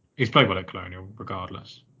there. He's played well at Colonial,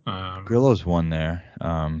 regardless. Grillo's won there.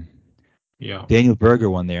 Yeah. Daniel Berger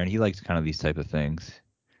won there, and he likes kind of these type of things.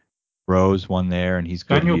 Rose won there, and he's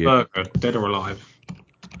good. Daniel Berger, dead or alive?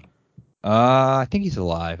 I think he's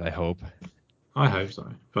alive. I hope. I hope so,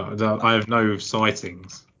 but I have no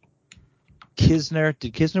sightings. Kisner,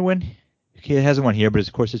 did Kisner win? He hasn't won here, but his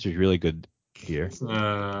course history is really good here.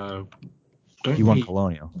 He won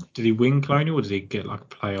Colonial. Did he win Colonial, or did he get like a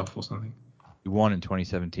playoff or something? He won in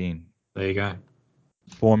 2017. There you go.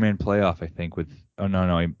 4-man playoff, I think. He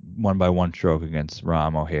won by 1 stroke against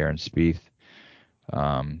Rahm, O'Hare, and Spieth.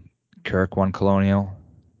 Kirk won Colonial.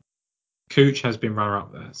 Cooch has been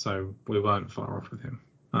runner-up there, so we weren't far off with him.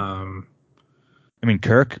 I mean,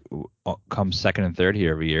 Kirk comes 2nd and 3rd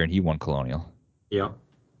here every year, and he won Colonial. Yeah.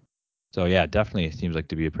 So, yeah, definitely it seems like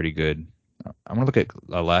to be a pretty good. I'm going to look at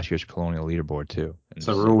last year's Colonial leaderboard, too.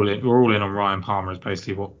 So we're all in on Ryan Palmer is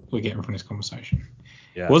basically what we're getting from this conversation.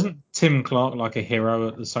 Yeah. Wasn't Tim Clark like a hero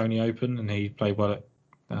at the Sony Open, and he played well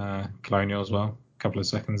at Colonial as well? A couple of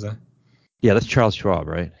seconds there. Yeah, that's Charles Schwab,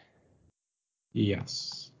 right?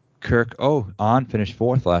 Yes. Kirk, finished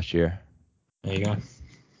 4th last year. There you go.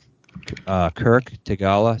 Kirk,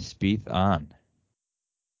 Tagala, Spieth, on.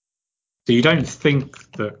 So you don't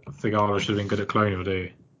think that Thigala should have been good at Colonial, do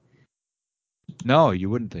you? No, you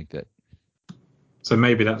wouldn't think that. So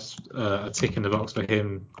maybe that's a tick in the box for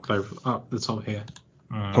him up the top here.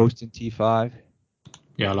 Poston T5.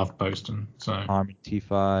 Yeah, I love Poston. So Harmon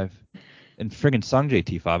T5. And friggin' Sungjae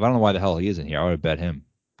T5. I don't know why the hell he isn't here. I would have bet him.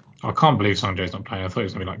 I can't believe Sungjae's not playing. I thought he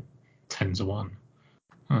was going to be like 10-1.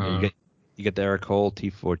 You You get the Eric Cole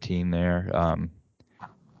T14 there.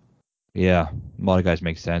 Yeah, a lot of guys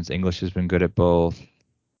make sense. English has been good at both.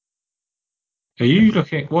 Are you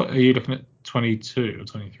looking at 22 or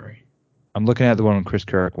 23? I'm looking at the one when Chris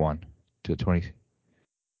Kirk won to 20.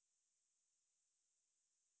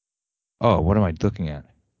 Oh, what am I looking at?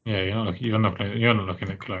 Yeah, you're not looking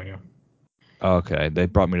at Colonial. Okay, they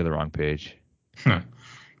brought me to the wrong page.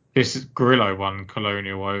 This is Grillo won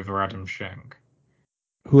Colonial over Adam Schenk.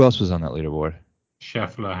 Who else was on that leaderboard?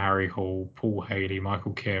 Scheffler, Harry Hall, Paul Haley,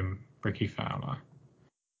 Michael Kim, Ricky Fowler,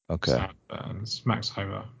 Okay. Sam Burns, Max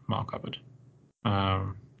Homer, Mark Hubbard.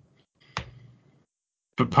 But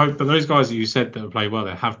those guys that you said that play well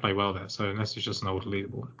there have played well there. So unless it's just an older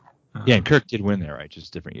leaderboard. Yeah, and Kirk did win there, right? Just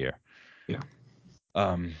a different year. Yeah.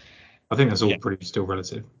 I think that's all pretty still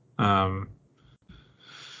relative. And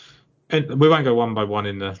we won't go one by one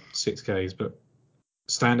in the 6Ks, but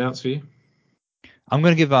standouts for you? I'm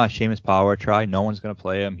going to give Seamus Power a try. No one's going to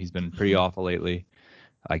play him. He's been pretty awful lately.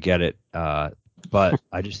 I get it. But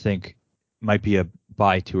I just think might be a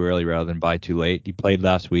buy too early rather than buy too late. He played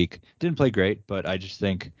last week. Didn't play great, but I just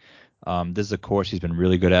think this is a course he's been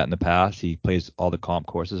really good at in the past. He plays all the comp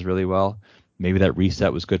courses really well. Maybe that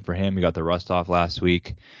reset was good for him. He got the rust off last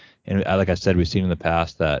week. And like I said, we've seen in the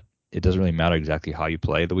past that it doesn't really matter exactly how you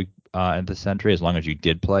play the week in the Century. As long as you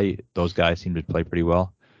did play, those guys seem to play pretty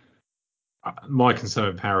well. My concern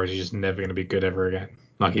with Power is he's just never going to be good ever again.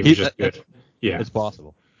 Like he was just good. Yeah, it's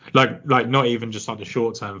possible. Like not even just like the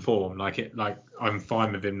short term form. Like I'm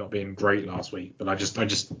fine with him not being great last week, but I just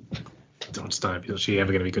don't know if he's actually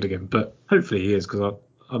ever going to be good again. But hopefully he is, because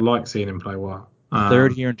I like seeing him play well.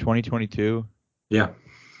 Third here in 2022. Yeah.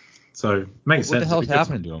 So makes sense. What the hell's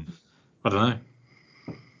happening to him? I don't know.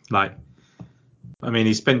 Like, I mean,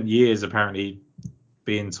 he spent years apparently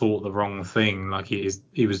being taught the wrong thing. Like he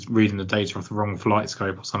was reading the data off the wrong flight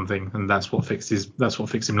scope or something, and that's what fixed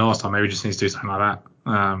him last time. Maybe he just needs to do something like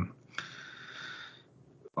that.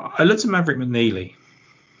 I looked at Maverick McNeely.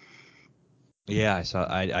 Yeah, I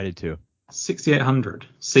saw. I did too. 6,800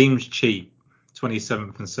 seems cheap.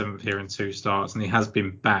 27th and 7th here in 2 starts, and he has been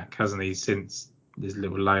back, hasn't he, since this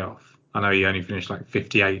little layoff. I know he only finished like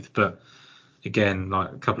 58th, but again,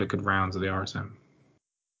 like a couple of good rounds of the RSM.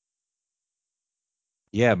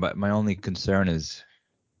 Yeah, but my only concern is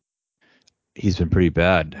he's been pretty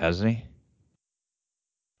bad, hasn't he?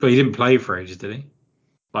 But he didn't play for ages, did he?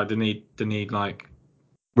 Like, didn't he like?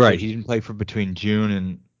 Right, he didn't play for between June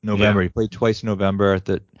and November. Yeah. He played twice in November.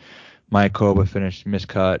 That Mayakoba finished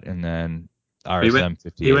miscut, and then RSM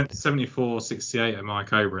 58th. He went 74, 68 at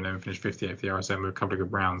Mayakoba, and then finished 58th at the RSM with a couple of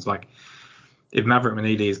good rounds. Like, if Maverick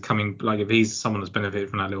Manili is coming, like if he's someone that's benefited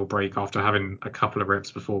from that little break after having a couple of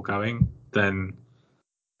reps before going, then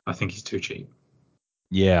I think he's too cheap.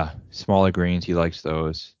 Yeah, smaller greens, he likes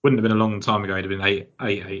those. Wouldn't have been a long time ago. He'd have been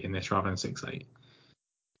 8-8 in this rather than 6-8.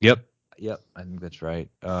 Yep, I think that's right.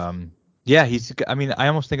 Yeah, I mean, I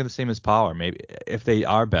almost think of the same as Power. Maybe if they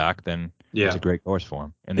are back, then it's a great course for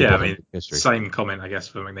him. And they both have history. Same comment, I guess,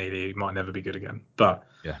 for McNeely. He might never be good again, but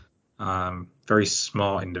yeah, very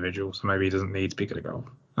smart individual. So maybe he doesn't need to be good at golf.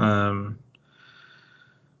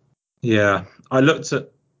 Yeah, I looked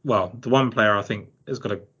at the one player I think has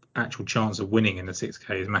got an actual chance of winning in the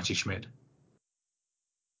 6K is Matty Schmid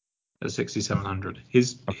at 6,700.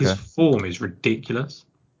 His form is ridiculous.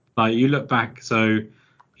 Like you look back, so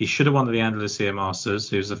he should have won the Andalusia Masters.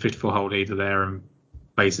 He was a 54-hole leader there and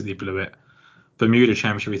basically blew it. Bermuda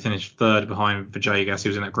Championship, he finished third behind Villegas. He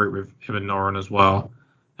was in that group with him and Noren as well.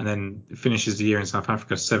 And then finishes the year in South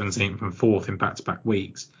Africa 17th and 4th in back-to-back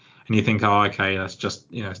weeks. And you think, oh, okay, that's just,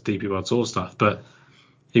 it's DP World Tour stuff. But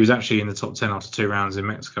he was actually in the top 10 after 2 rounds in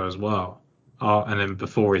Mexico as well. And then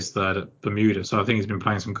before his third at Bermuda. So I think he's been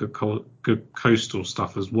playing some good coastal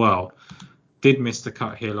stuff as well. Did miss the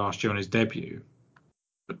cut here last year on his debut.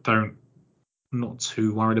 But not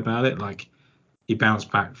too worried about it. Like, he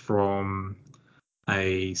bounced back from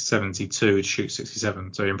a 72 to shoot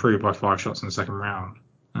 67. So he improved by 5 shots in the second round.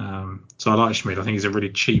 So I like Schmid. I think he's a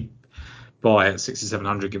really cheap buy at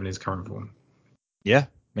 6,700 given his current form. Yeah,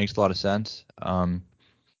 makes a lot of sense.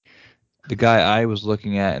 The guy I was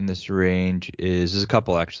looking at in this range there's a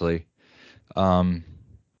couple actually. Taiga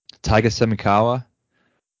Semikawa,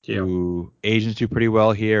 who agents do pretty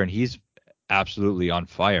well here, and he's absolutely on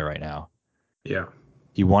fire right now. Yeah.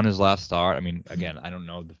 He won his last start. I mean, again, I don't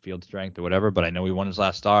know the field strength or whatever, but I know he won his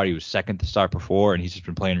last start. He was second to start before, and he's just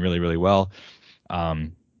been playing really, really well.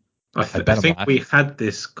 I think we had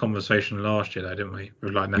this conversation last year, though, didn't we?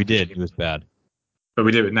 With like Nakajima. We did. He was bad. But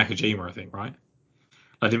we did it with Nakajima, I think, right?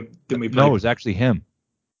 Didn't we play? No, it was actually him.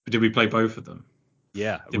 Did we play both of them?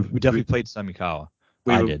 Yeah, we definitely played Semikawa.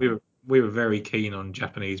 We we were very keen on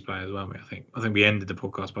Japanese players, weren't we? I think we ended the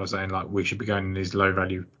podcast by saying like we should be going in these low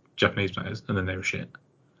value Japanese players, and then they were shit.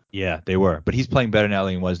 Yeah, they were. But he's playing better now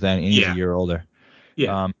than he was then, and he's a year older.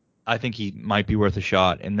 Yeah. I think he might be worth a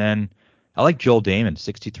shot. And then I like Joel Damon,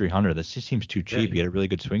 6,300. That just seems too cheap. He had a really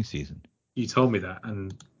good swing season. You told me that,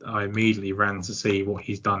 and I immediately ran to see what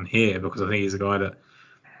he's done here because I think he's a guy that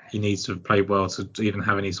he needs to have played well to even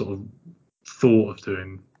have any sort of thought of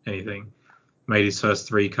doing anything. Made his first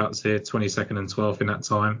 3 cuts here, 22nd and 12th in that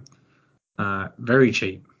time. Very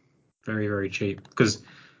cheap. Very, very cheap. Because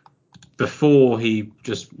before he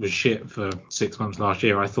just was shit for 6 months last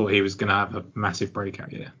year, I thought he was going to have a massive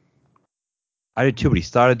breakout year. I did too, but he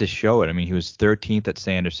started to show it. I mean, he was 13th at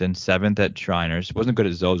Sanderson, 7th at Shriners. Wasn't good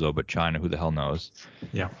at Zozo, but China, who the hell knows?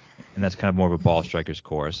 Yeah. And that's kind of more of a ball striker's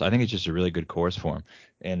course. I think it's just a really good course for him.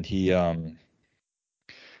 And he, I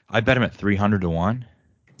bet him at 300 to 1.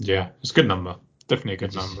 Yeah, it's a good number. Definitely a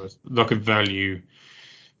good number. Like a value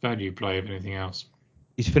play, if anything else.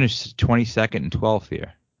 He's finished 22nd and 12th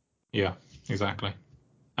here. Yeah, exactly.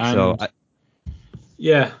 And so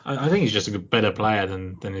I think he's just a better player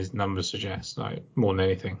than his numbers suggest, like more than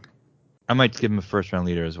anything. I might give him a first round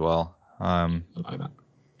leader as well. I like that.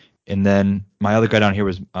 And then my other guy down here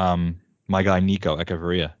was my guy Nico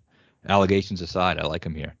Echeverria. Allegations aside, I like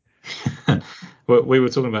him here. We were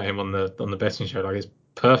talking about him on the betting show. Like, it's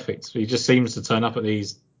perfect. He just seems to turn up at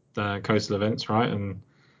these coastal events, right? And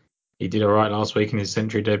he did all right last week in his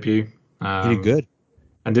Century debut. He did good.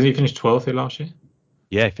 And did he finish 12th here last year?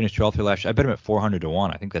 Yeah, he finished 12th here last year. I bet him at 400 to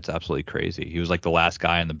 1. I think that's absolutely crazy. He was like the last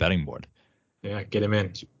guy on the betting board. Yeah, get him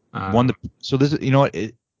in. So this is, you know what?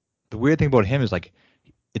 The weird thing about him is like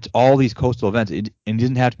it's all these coastal events, and he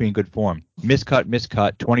doesn't have to be in good form. Miscut,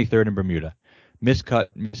 23rd in Bermuda. Miscut,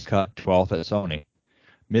 12th at Sony.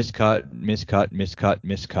 Miscut,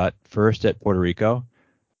 first at Puerto Rico.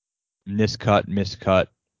 Miscut,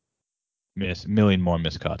 million more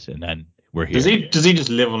miscuts, and then we're here. Does he just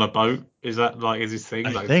live on a boat? Is that like is his thing?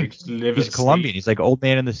 I think he's Colombian. Sea? He's like old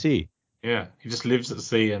man in the sea. Yeah, he just lives at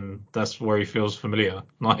sea, and that's where he feels familiar.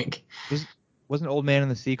 Like, wasn't old man in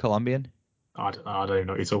the sea Colombian? I don't even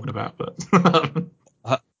know what you're talking about, but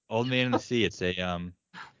Old Man in the Sea. It's a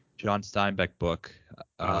John Steinbeck book.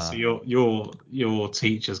 So your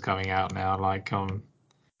teacher's coming out now. Like, I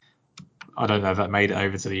don't know if that made it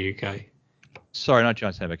over to the UK. Sorry, not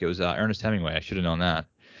John Steinbeck. It was Ernest Hemingway. I should have known that.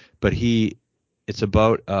 But it's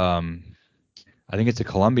about I think it's a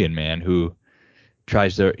Colombian man who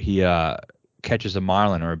catches a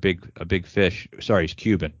marlin or a big fish. Sorry, he's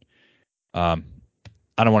Cuban.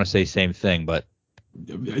 I don't want to say same thing, but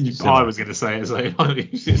I was going to say it.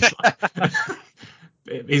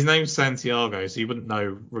 His name's Santiago, so you wouldn't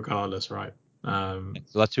know regardless, right? So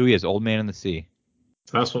that's who he is, Old Man in the Sea.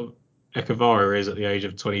 So that's what Echevarria is at the age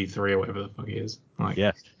of 23 or whatever the fuck he is. Like,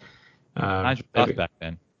 yes. Times were tough back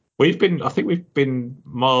then. I think we've been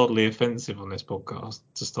mildly offensive on this podcast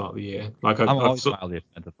to start the year. Like, I'm always mildly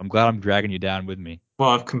offensive. I'm glad I'm dragging you down with me. Well,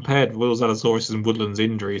 I've compared Will Zalatoris and Woodland's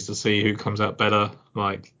injuries to see who comes out better.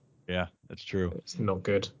 Like, yeah, that's true. It's not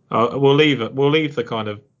good. We'll leave it. We'll leave the kind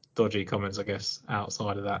of dodgy comments, I guess,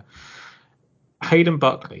 outside of that. Hayden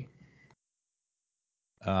Buckley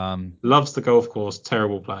loves the golf course.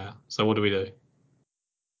 Terrible player. So what do we do?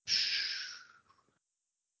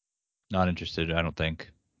 Not interested. I don't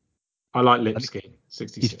think. I like Lipsky,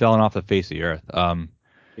 66. He's fallen off the face of the earth.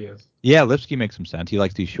 Yes. Yeah, Lipsky makes some sense. He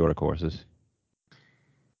likes these shorter courses.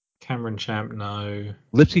 Cameron Champ, no.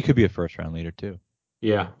 Lipsky could be a first round leader too.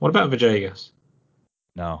 Yeah. What about Villegas?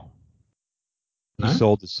 No. He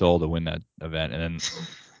sold his soul to win that event, and then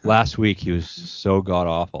last week he was so god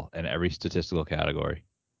awful in every statistical category.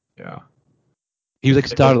 Yeah. He was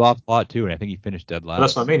started off hot too, and I think he finished dead last. But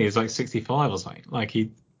that's what I mean. He was like 65 or something.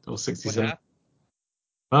 Or 67.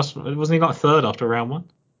 Wasn't he like third after round one?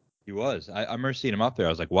 He was. I remember seeing him up there. I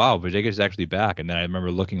was like, wow, Villegas is actually back. And then I remember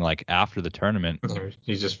looking like after the tournament.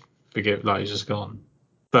 He's just gone.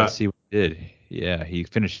 But let's see what he did. Yeah, he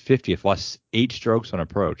finished 50th, lost 8 strokes on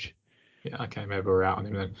approach. Yeah, okay, maybe we're out on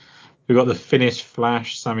him then. We've got the Finnish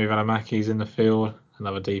Flash, Sami Välimäki's in the field,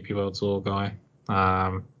 another DP World Tour guy.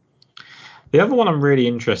 The other one I'm really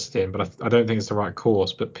interested in, but I don't think it's the right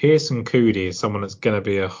course, but Pearson Coody is someone that's going to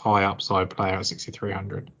be a high upside player at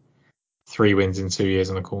 6,300. 3 wins in 2 years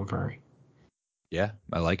on the Corn Ferry. Yeah,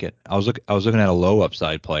 I like it. I was looking at a low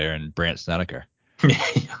upside player in Brandt Snedeker.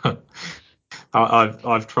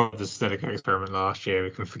 I've tried the Snedeker experiment last year. We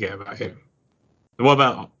can forget about him. What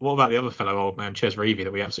about the other fellow, old man Ches Reavie,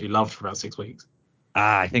 that we absolutely loved for about 6 weeks?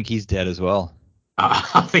 I think he's dead as well.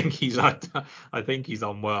 I think he's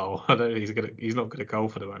unwell. I don't think he's not good at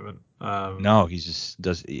golf at the moment. No, he just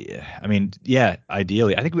does. Yeah, I mean, yeah,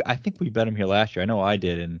 ideally, I think we bet him here last year. I know I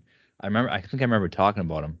did, and I think I remember talking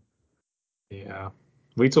about him. Yeah,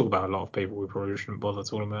 we talk about a lot of people we probably shouldn't bother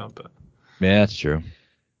talking about, but Yeah, that's true.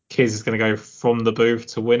 Kiz is going to go from the booth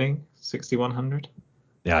to winning 6,100.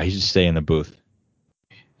 Yeah, he's just stay in the booth.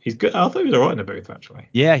 He's good. I thought he was all right in the booth actually.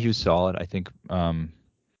 Yeah, he was solid. I think.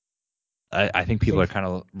 I think people think- are kind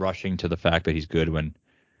of rushing to the fact that he's good when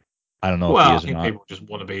I don't know if he Well, I is or think not. people just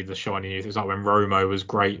want to be the shiny youth. It's like when Romo was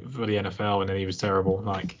great for the NFL and then he was terrible.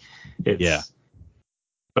 Like it's. Yeah.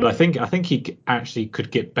 But I think he actually could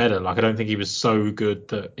get better. Like I don't think he was so good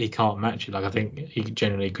that he can't match it. Like I think he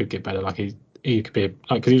genuinely could get better. Like he could be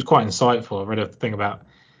like because he was quite insightful. I read a thing about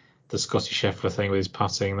the Scotty Scheffler thing with his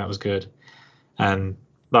putting. That was good. And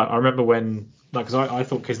like I remember when like because I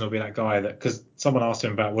thought Kisner would be that guy that because someone asked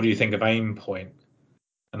him about what do you think of aim point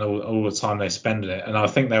and all the time they spend it. And I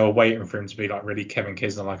think they were waiting for him to be like really Kevin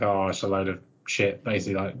Kisner, like, oh, it's a load of shit,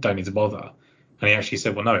 basically, like, don't need to bother. And he actually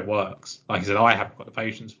said, well, no, it works. Like he said, I haven't got the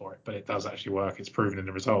patience for it, but it does actually work. It's proven in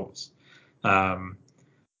the results.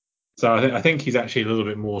 So I think he's actually a little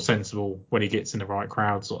bit more sensible when he gets in the right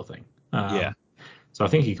crowd, sort of thing. Yeah. So I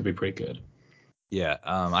think he could be pretty good. Yeah.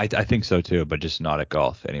 I think so too, but just not at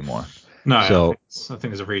golf anymore. No, So, I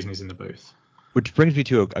think there's a reason he's in the booth. which brings me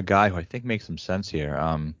to a guy who I think makes some sense here.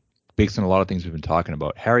 Based on a lot of things we've been talking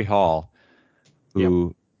about, Harry Hall,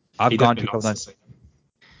 who I've gone to a couple times.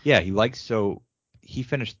 Yeah, he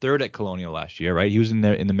finished third at Colonial last year, right? He was in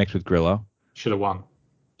the mix with Grillo. Should have won.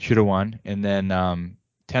 And then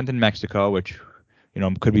 10th in Mexico, which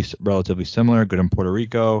could be relatively similar. Good in Puerto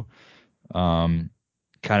Rico, kind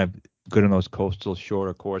of good in those coastal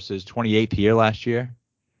shorter courses. 28th here last year.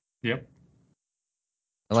 Yep.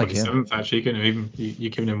 I like him. 27th actually. You're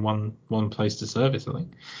giving him one place to service, I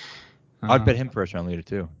think. I'd bet him first round leader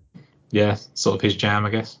too. Yeah, sort of his jam,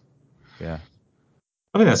 I guess. Yeah.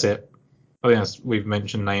 I think that's it. We've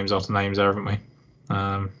mentioned names after names there, haven't we?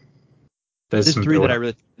 There's three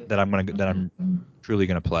that I'm truly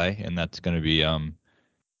gonna play, and that's gonna be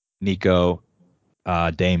Nico,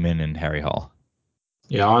 Damon, and Harry Hall.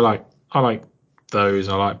 Yeah, I like those.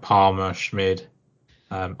 I like Palmer, Schmid.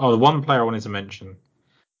 The one player I wanted to mention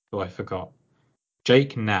who I forgot,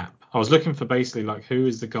 Jake Knapp. I was looking for basically like who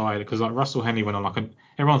is the guy because like Russell Henley went on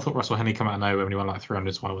everyone thought Russell Henley come out of nowhere when he won like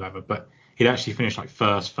 300 to 1 or whatever, but he'd actually finished like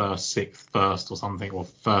first, sixth, first or something, or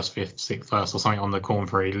first, fifth, sixth, first or something on the Corn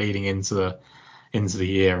Ferry leading into the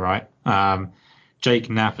year, right? Jake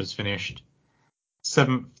Knapp has finished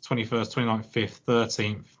 7th, 21st, 29th, 5th,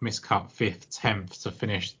 13th, miscut 5th, 10th to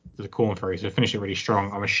finish the Corn Ferry. So finished it really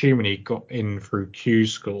strong. I'm assuming he got in through Q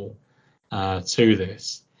School to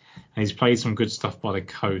this. And he's played some good stuff by the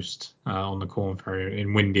coast on the Corn Ferry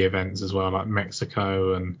in windy events as well, like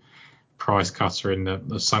Mexico and Price Cutter in the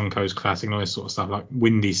Suncoast Classic and all this sort of stuff, like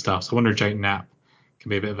windy stuff. So I wonder if Jake Knapp can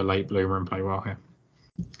be a bit of a late bloomer and play well here.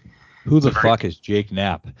 Who the fuck is Jake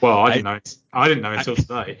Knapp? Well, I didn't know. I didn't know until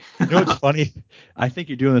today. You know what's funny? I think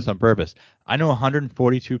you're doing this on purpose. I know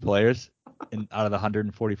 142 players out of the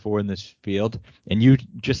 144 in this field, and you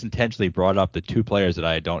just intentionally brought up the two players that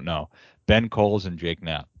I don't know: Ben Coles and Jake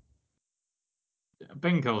Knapp.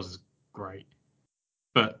 Ben Coles is great,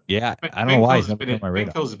 but yeah, I don't know why he's never been on my radar.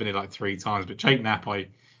 Ben Coles has been in like 3 times, but Jake Knapp, I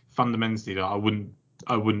fundamentally I wouldn't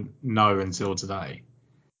know until today.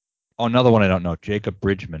 Oh, another one I don't know: Jacob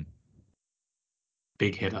Bridgman.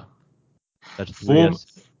 Big hitter. That's 3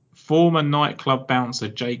 years. Former nightclub bouncer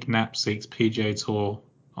Jake Knapp seeks PGA Tour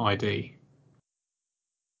ID.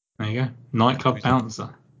 There you go, nightclub bouncer.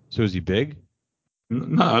 So is he big?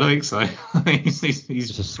 No, I don't think so. I think he's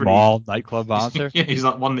just a small nightclub bouncer. Yeah, he's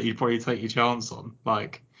like one that you'd probably take your chance on.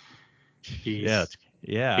 Like, he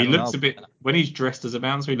looks a bit when he's dressed as a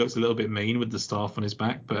bouncer, he looks a little bit mean with the staff on his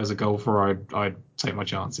back. But as a golfer, I'd take my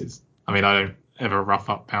chances. I mean, I don't ever rough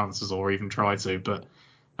up bouncers or even try to, but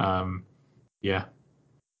yeah.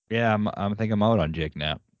 Yeah, I think I'm out on Jake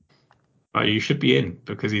Knapp. But you should be in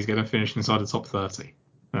because he's going to finish inside the top 30.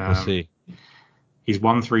 We'll see. He's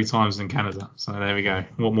won 3 times in Canada, so there we go.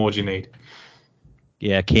 What more do you need?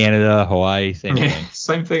 Yeah, Canada, Hawaii, same thing.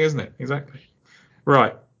 Same thing, isn't it? Exactly.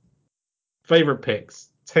 Right. Favorite picks,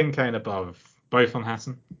 10K and above, both on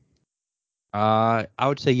Hatton? I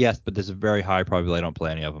would say yes, but there's a very high probability I don't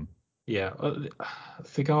play any of them. Yeah,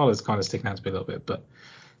 Thigala's kind of sticking out to me a little bit, but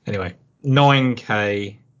anyway,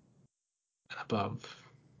 9K and above.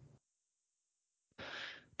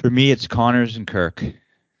 For me, it's Connors and Kirk.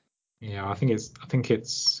 Yeah, I think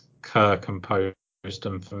it's Kirk and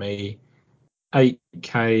Poston for me.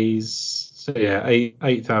 8Ks, so yeah,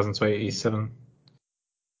 8,000 to 87.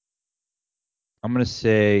 I'm gonna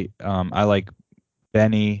say I like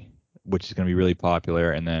Benny, which is gonna be really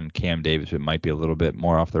popular, and then Cam Davis, it might be a little bit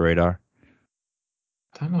more off the radar.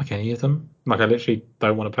 I don't like any of them. Like, I literally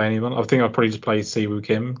don't want to play anyone. I think I'd probably just play Siwoo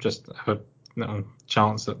Kim, just have a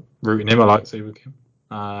chance at rooting him. I like Siwoo Kim.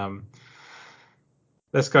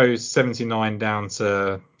 Let's go 79 down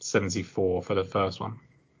to 74 for the first one.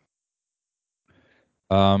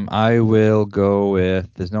 I will go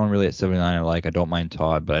with. There's no one really at 79 I like. I don't mind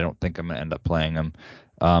Todd, but I don't think I'm gonna end up playing him.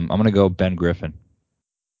 I'm gonna go Ben Griffin.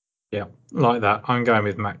 Yeah, like that. I'm going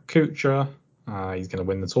with Matt Kuchar. He's going to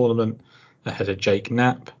win the tournament ahead of Jake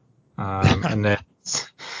Knapp. And then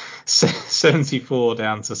 74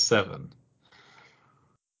 down to 7.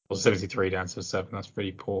 Or 73 down to 7. That's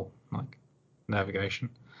pretty poor, like, navigation.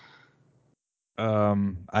 I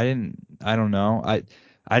don't know.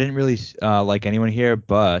 I didn't really like anyone here,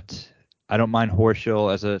 but I don't mind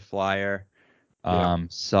Horschel as a flyer. Yeah.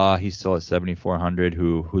 Saw he's still at 7,400.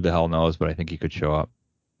 Who the hell knows? But I think he could show up.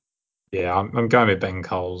 Yeah, I'm going with Ben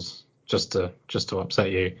Coles just to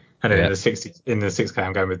upset you. And then Yeah. in the 6K,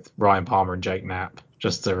 I'm going with Ryan Palmer and Jake Knapp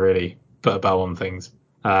just to really put a bow on things.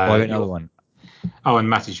 Oh, I got another one. Oh, and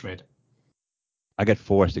Matty Schmid. I got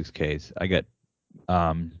 6Ks. I get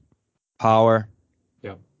Power.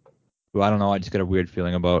 Yeah. Who I don't know. I just got a weird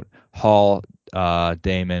feeling about Hall,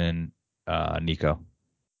 Damon, and Nico.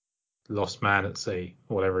 Lost Man at Sea,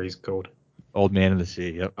 or whatever he's called. Old Man of the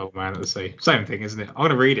Sea. Yep. Old Man at the Sea. Same thing, isn't it? I'm going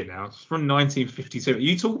to read it now. It's from 1952.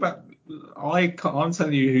 You talk about. I'm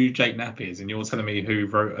telling you who Jake Knapp is, and you're telling me who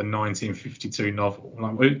wrote a 1952 novel.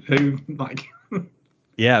 Like, who like.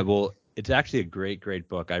 Yeah. Well, it's actually a great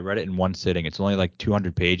book. I read it in one sitting. It's only like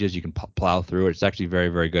 200 pages. You can plow through it. It's actually very,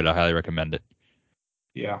 very good. I highly recommend it.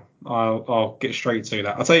 Yeah, I'll get straight to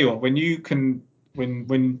that. I'll tell you what.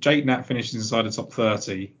 When Jake Knapp finishes inside the top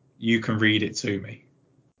 30, you can read it to me.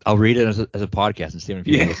 I'll read it as a podcast and see if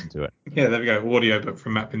people listen to it. Yeah, there we go. Audio book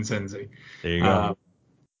from Matt Vincenzi. There you go.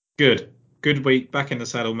 Good week. Back in the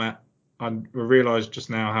saddle, Matt. I realised just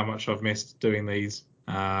now how much I've missed doing these.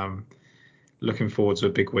 Looking forward to a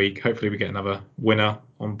big week. Hopefully we get another winner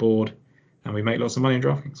on board and we make lots of money in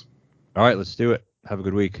DraftKings. All right, let's do it. Have a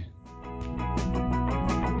good week.